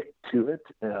stick to it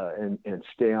and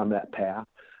stay on that path,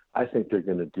 I think they're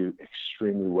going to do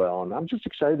extremely well. And I'm just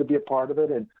excited to be a part of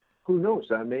it. And who knows,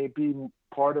 I may be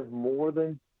part of more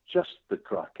than just the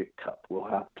Crockett Cup. We'll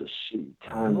have to see.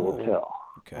 Time will tell.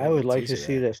 Okay, I would like to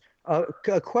see this.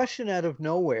 A question out of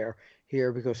nowhere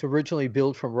here, because originally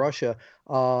billed from Russia,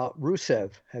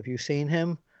 Rusev. Have you seen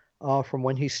him from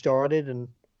when he started in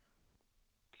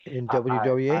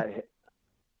WWE?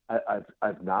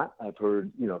 I've not. I've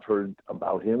heard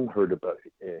about him,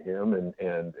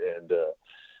 and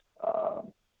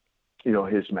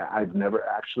his match. I've never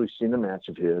actually seen a match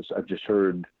of his. I've just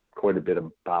heard quite a bit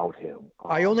about him.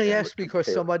 I only asked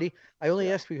because somebody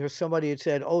had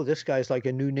said, "Oh, this guy's like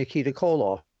a new Nikita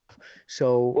Koloff."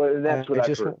 So and that's what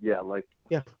I've heard.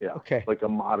 Yeah. Okay. Like a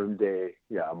modern day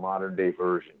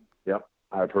version. Yep,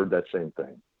 I've heard that same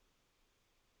thing.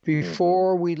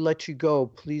 Before we let you go,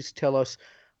 please tell us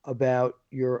about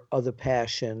your other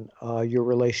passion, your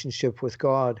relationship with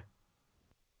God.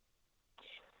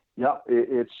 Yeah,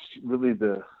 it's really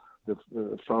the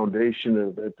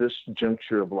foundation at this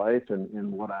juncture of life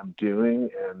and what I'm doing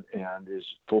and is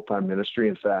full-time ministry.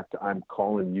 In fact, I'm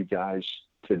calling you guys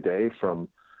today from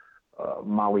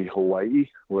Maui, Hawaii,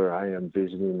 where I am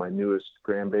visiting my newest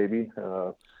grandbaby.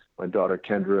 My daughter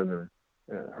Kendra and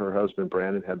her husband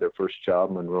Brandon had their first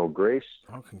child, Monroe Grace.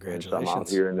 Oh, congratulations! And so I'm out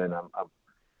here, and then I'm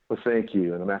well, thank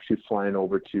you. And I'm actually flying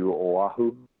over to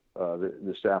Oahu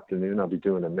this afternoon. I'll be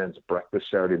doing a men's breakfast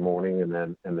Saturday morning,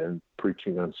 and then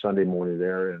preaching on Sunday morning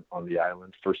there and on the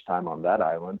island. First time on that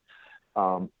island.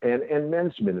 And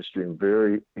men's ministry. I'm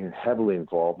very heavily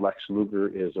involved. Lex Luger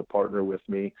is a partner with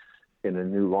me in a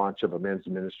new launch of a men's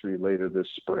ministry later this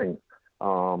spring.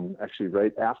 Actually,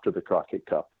 right after the Crockett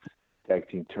Cup tag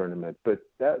team tournament. But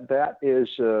that is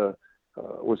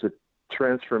was a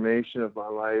transformation of my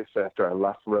life after I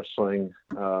left wrestling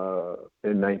in tail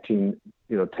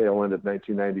end of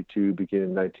 1992,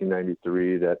 beginning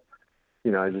 1993. That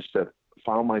I just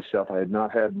found myself. I had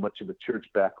not had much of a church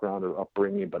background or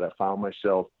upbringing, but I found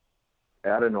myself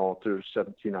at an altar,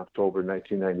 17 October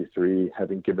 1993,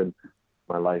 having given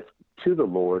my life to the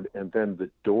Lord, and then the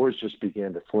doors just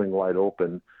began to fling wide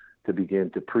open to begin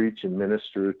to preach and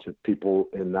minister to people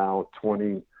in now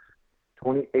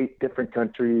 28 different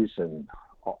countries and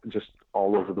just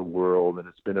all over the world. And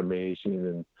it's been amazing.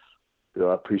 And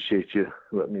I appreciate you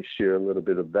letting me share a little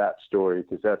bit of that story,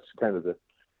 because that's kind of the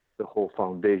whole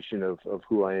foundation of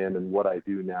who I am and what I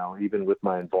do now, even with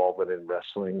my involvement in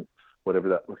wrestling, whatever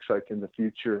that looks like in the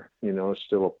future,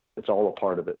 it's all a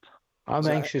part of it. I'm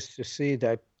anxious to see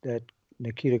that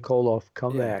Nikita Koloff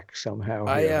comeback somehow.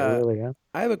 I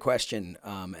have a question,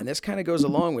 and this kind of goes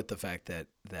along with the fact that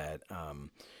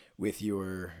with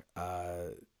your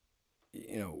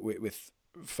with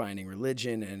finding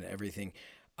religion and everything,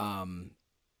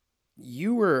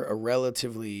 you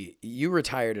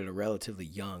retired at a relatively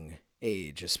young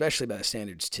age, especially by the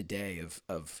standards today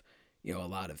of a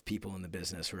lot of people in the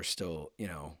business who are still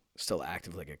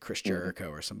active, like a Chris Jericho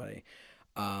or somebody.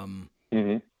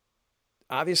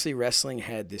 Obviously wrestling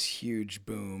had this huge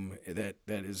boom that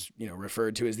is,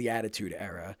 referred to as the Attitude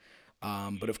Era.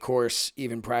 But of course,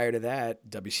 even prior to that,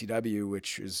 WCW,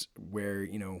 which is where,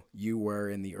 you were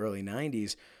in the early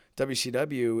 90s,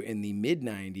 WCW in the mid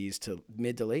 90s to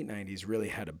mid to late 90s really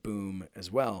had a boom as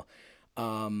well.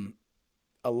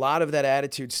 A lot of that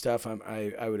attitude stuff,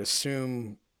 I would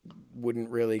assume, wouldn't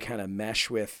really kind of mesh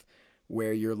with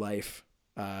where your life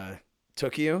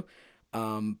took you.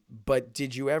 But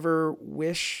did you ever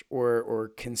wish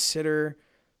or consider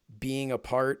being a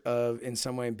part of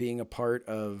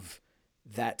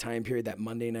that time period, that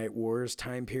Monday Night Wars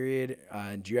time period?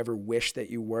 Do you ever wish that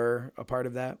you were a part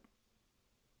of that?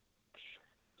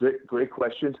 Great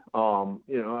question.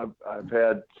 I've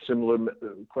had similar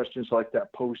questions like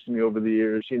that posed to me over the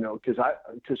years,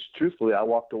 because truthfully, I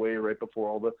walked away right before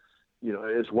all the,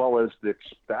 as well as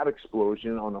that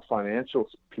explosion on the financial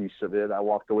piece of it. I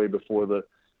walked away before the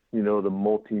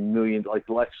multi-million, like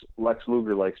Lex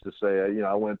Luger likes to say,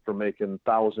 I went from making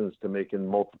thousands to making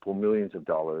multiple millions of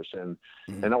dollars. And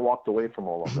I walked away from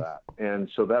all of that. And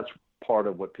so that's part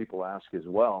of what people ask as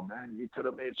well. Man, you could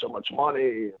have made so much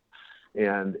money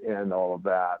and all of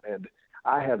that. And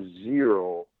I have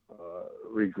zero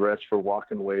regrets for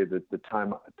walking away the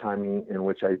timing in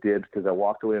which I did, because I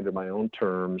walked away under my own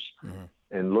terms.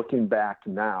 And looking back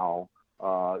now,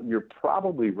 you're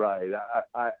probably right.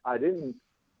 I didn't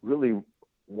really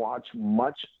watch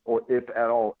much, or if at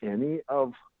all any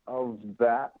of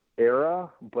that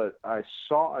era, but I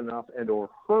saw enough and or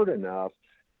heard enough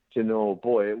to know,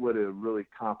 boy, it would have really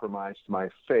compromised my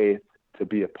faith to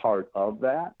be a part of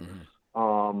that.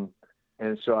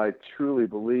 And so I truly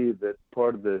believe that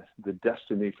part of the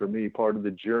destiny for me, part of the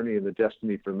journey and the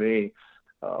destiny for me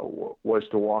was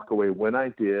to walk away when I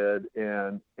did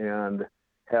and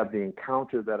have the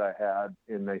encounter that I had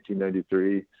in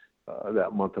 1993,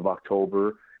 that month of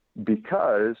October,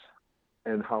 because,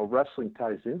 and how wrestling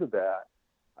ties into that,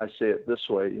 I say it this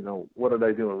way, what did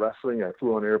I do in wrestling? I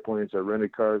flew on airplanes, I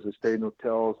rented cars, I stayed in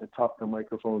hotels, I talked on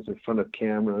microphones in front of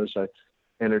cameras, I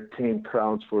entertained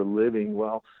crowds for a living.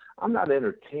 Well, I'm not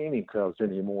entertaining crowds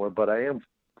anymore, but I am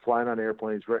flying on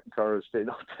airplanes, renting cars, staying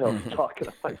in hotels, talking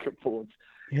on microphones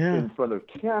in front of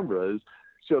cameras.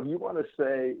 So if you want to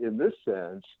say, in this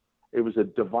sense, it was a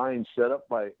divine setup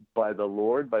by the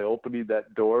Lord by opening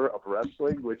that door of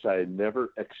wrestling, which I had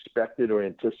never expected or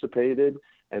anticipated.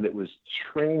 And it was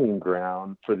training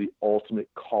ground for the ultimate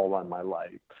call on my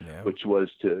life, which was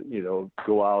to,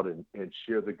 go out and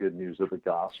share the good news of the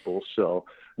gospel. So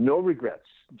no regrets.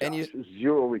 Josh, and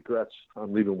zero regrets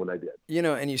on leaving when I did.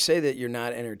 And you say that you're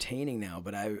not entertaining now,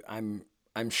 but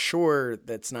I'm sure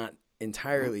that's not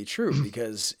entirely true,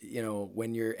 because,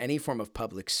 when you're any form of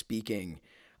public speaking,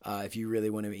 if you really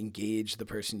want to engage the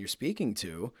person you're speaking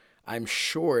to, I'm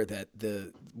sure that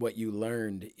what you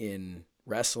learned in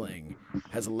wrestling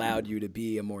has allowed you to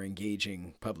be a more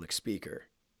engaging public speaker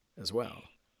as well.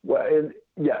 Yes,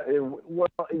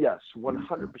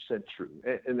 100% true,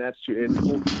 and that's true. And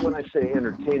when I say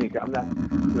entertaining, I'm not,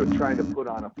 trying to put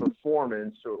on a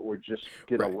performance or just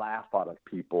get a laugh out of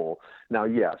people. Now,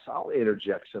 yes, I'll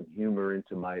interject some humor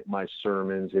into my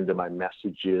sermons, into my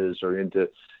messages, or into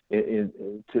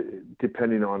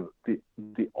depending on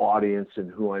the audience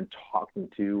and who I'm talking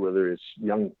to, whether it's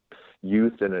young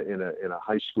youth in a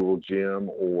high school gym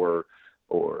or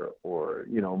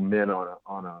men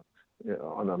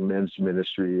on a men's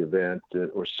ministry event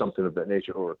or something of that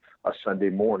nature, or a Sunday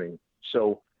morning.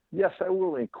 So yes, I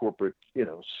will incorporate,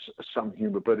 some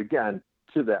humor, but again,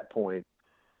 to that point,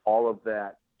 all of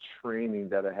that training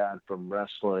that I had from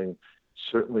wrestling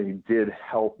certainly did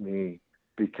help me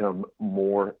become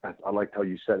more, I liked how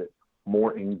you said it,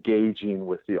 more engaging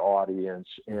with the audience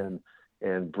and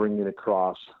bringing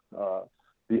across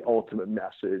the ultimate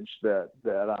message that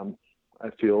I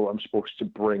feel I'm supposed to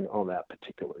bring on that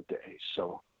particular day.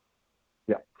 So,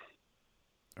 yeah.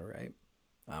 All right.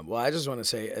 Well, I just want to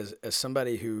say, as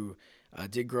somebody who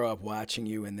did grow up watching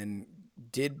you and then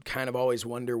did kind of always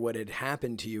wonder what had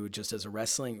happened to you just as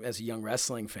a young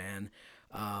wrestling fan,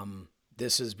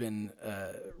 this has been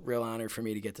a real honor for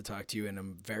me to get to talk to you, and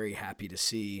I'm very happy to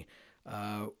see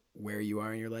where you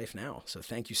are in your life now. So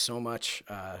thank you so much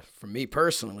from me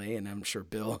personally, and I'm sure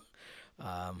Bill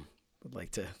would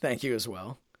like to thank you as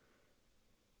well.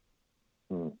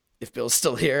 If Bill's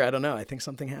still here, I don't know. I think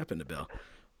something happened to Bill.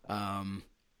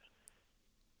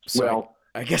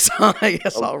 I guess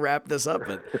I'll wrap this up.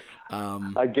 But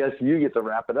I guess you get to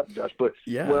wrap it up, Josh. But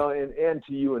yeah. Well, and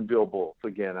to you and Bill both.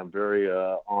 Again, I'm very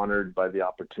honored by the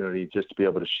opportunity just to be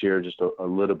able to share just a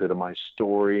little bit of my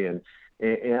story and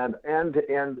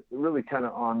really kind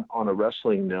of on a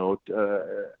wrestling note.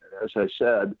 As I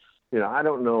said, I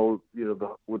don't know,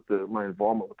 my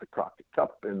involvement with the Crockett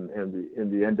Cup and the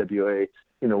NWA,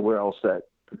 where else that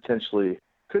potentially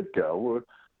could go.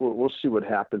 We'll see what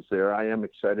happens there. I am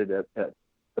excited at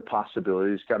the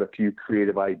possibilities. Got a few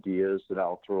creative ideas that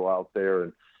I'll throw out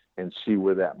there and see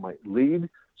where that might lead.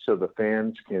 So the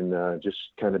fans can just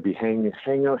kind of hang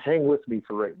with me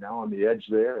for right now on the edge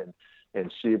there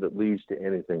and see if it leads to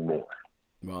anything more.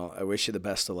 Well, I wish you the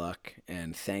best of luck,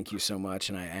 and thank you so much.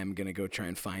 And I am going to go try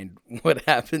and find what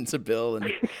happened to Bill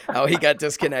and how he got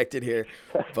disconnected here.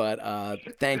 But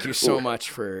thank you so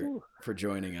much for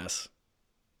joining us.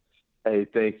 Hey,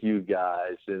 thank you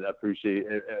guys, and I appreciate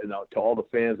it. And to all the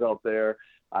fans out there,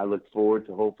 I look forward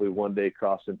to hopefully one day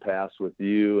crossing paths with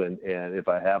you, and if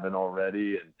I haven't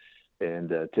already,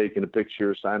 and taking a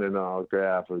picture, signing an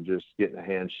autograph, or just getting a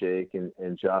handshake.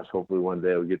 And Josh, hopefully one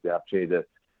day we'll get the opportunity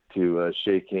to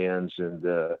shake hands and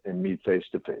meet face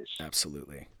to face.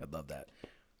 Absolutely. I'd love that.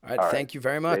 All right. Thank you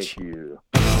very much. Thank you.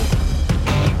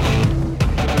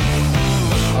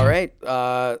 All right.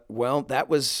 Well, that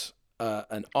was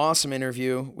an awesome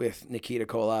interview with Nikita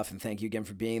Koloff, and thank you again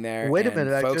for being there. Wait a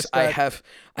minute, folks. I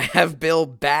have Bill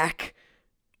back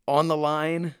on the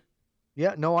line.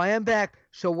 Yeah, no, I am back.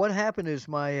 So what happened is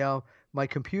my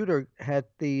computer had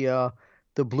the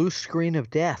blue screen of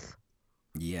death.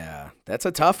 Yeah, that's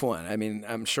a tough one. I mean,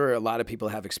 I'm sure a lot of people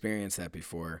have experienced that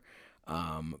before.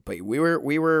 But we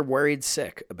were worried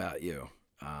sick about you.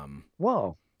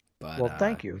 Whoa. But, well,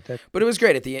 thank you. But it was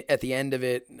great. At the end of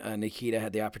it, Nikita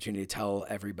had the opportunity to tell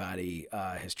everybody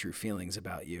his true feelings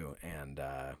about you, and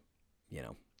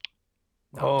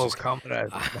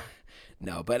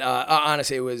no, but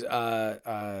honestly, it was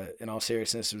in all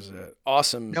seriousness, it was an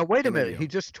awesome. Now wait a interview. minute. He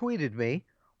just tweeted me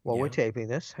while we're taping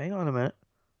this. Hang on a minute.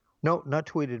 No, not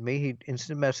tweeted me. He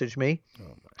instant messaged me.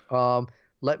 Oh my.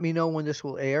 Let me know when this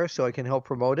will air so I can help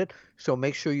promote it. So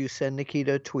make sure you send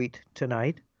Nikita a tweet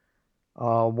tonight.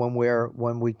 When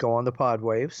we go on the pod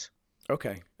waves.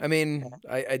 Okay. I mean,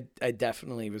 I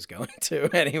definitely was going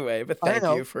to anyway, but thank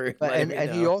you for letting me know.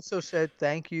 And he also said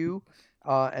thank you,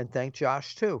 and thank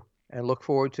Josh too, and look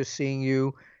forward to seeing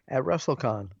you at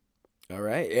WrestleCon. All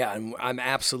right. Yeah, I'm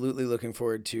absolutely looking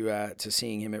forward to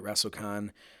seeing him at WrestleCon.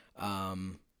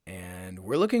 And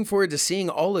we're looking forward to seeing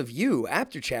all of you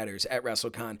After Chatters at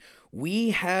WrestleCon.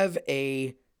 We have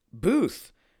a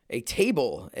booth, a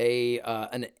table,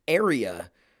 an area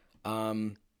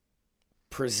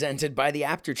presented by the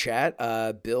After Chat.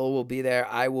 Bill will be there.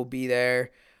 I will be there.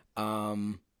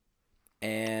 And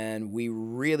we're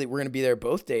going to be there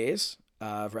both days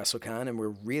of WrestleCon, and we're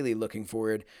really looking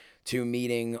forward to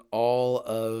meeting all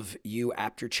of you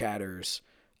After Chatters.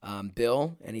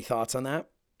 Bill, any thoughts on that?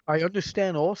 I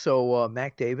understand also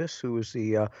Mac Davis, who is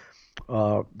the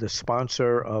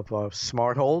sponsor of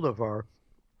Smarthold of our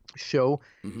show.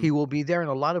 Mm-hmm. He will be there, and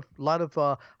a lot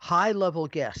of high level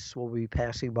guests will be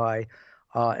passing by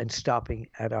and stopping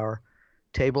at our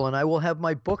table. And I will have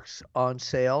my books on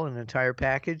sale, an entire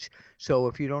package. So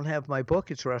if you don't have my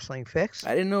book, it's Wrestling Fix.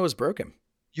 I didn't know it was broken.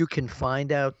 You can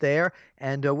find out there.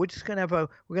 And we're just going to have a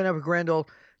grand old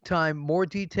time. More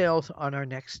details on our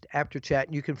next After Chat.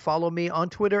 And you can follow me on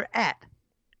Twitter at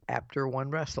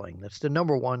After1Wrestling. That's the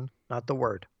number 1, not the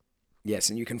word.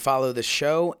 Yes, and you can follow the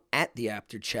show at The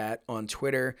After Chat on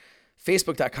Twitter,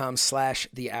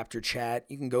 Facebook.com/The After Chat.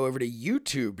 You can go over to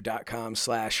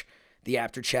YouTube.com/The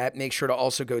After Chat. Make sure to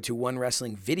also go to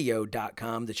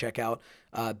OneWrestlingVideo.com to check out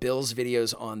Bill's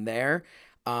videos on there.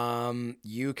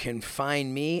 You can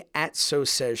find me at So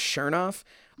Says Chernoff.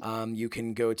 You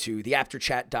can go to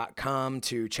theafterchat.com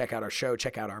to check out our show,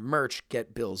 check out our merch,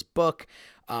 get Bill's book.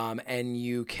 And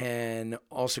you can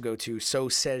also go to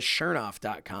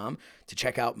SoSaysChernoff.com to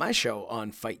check out my show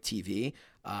on Fight TV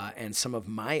and some of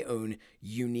my own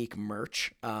unique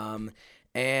merch. What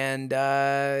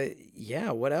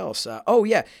else?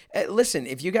 Listen,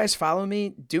 if you guys follow me,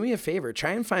 do me a favor.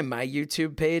 Try and find my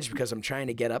YouTube page because I'm trying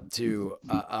to get up to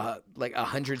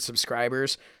 100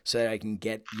 subscribers so that I can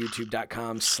get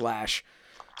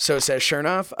youtube.com/So Says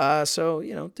Chernoff. So,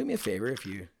 do me a favor if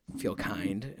you feel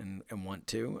kind and want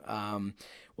to.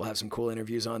 We'll have some cool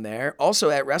interviews on there. Also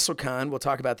at WrestleCon, we'll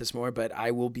talk about this more, but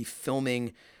I will be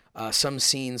filming some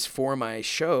scenes for my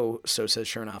show, So Says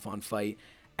Chernoff on Fight,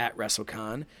 at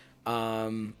WrestleCon.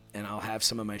 And I'll have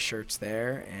some of my shirts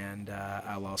there, and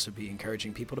I'll also be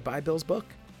encouraging people to buy Bill's book.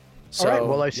 So, all right.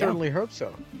 Well, I certainly hope so.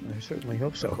 Of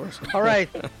course. All right.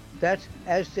 That's,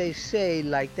 as they say,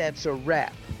 like that's a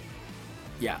wrap.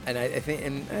 Yeah, and I think,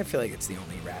 and I feel like it's the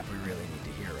only rap we really need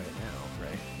to hear right now,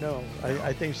 right? No,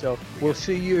 I think so. We'll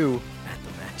see you at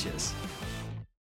the matches.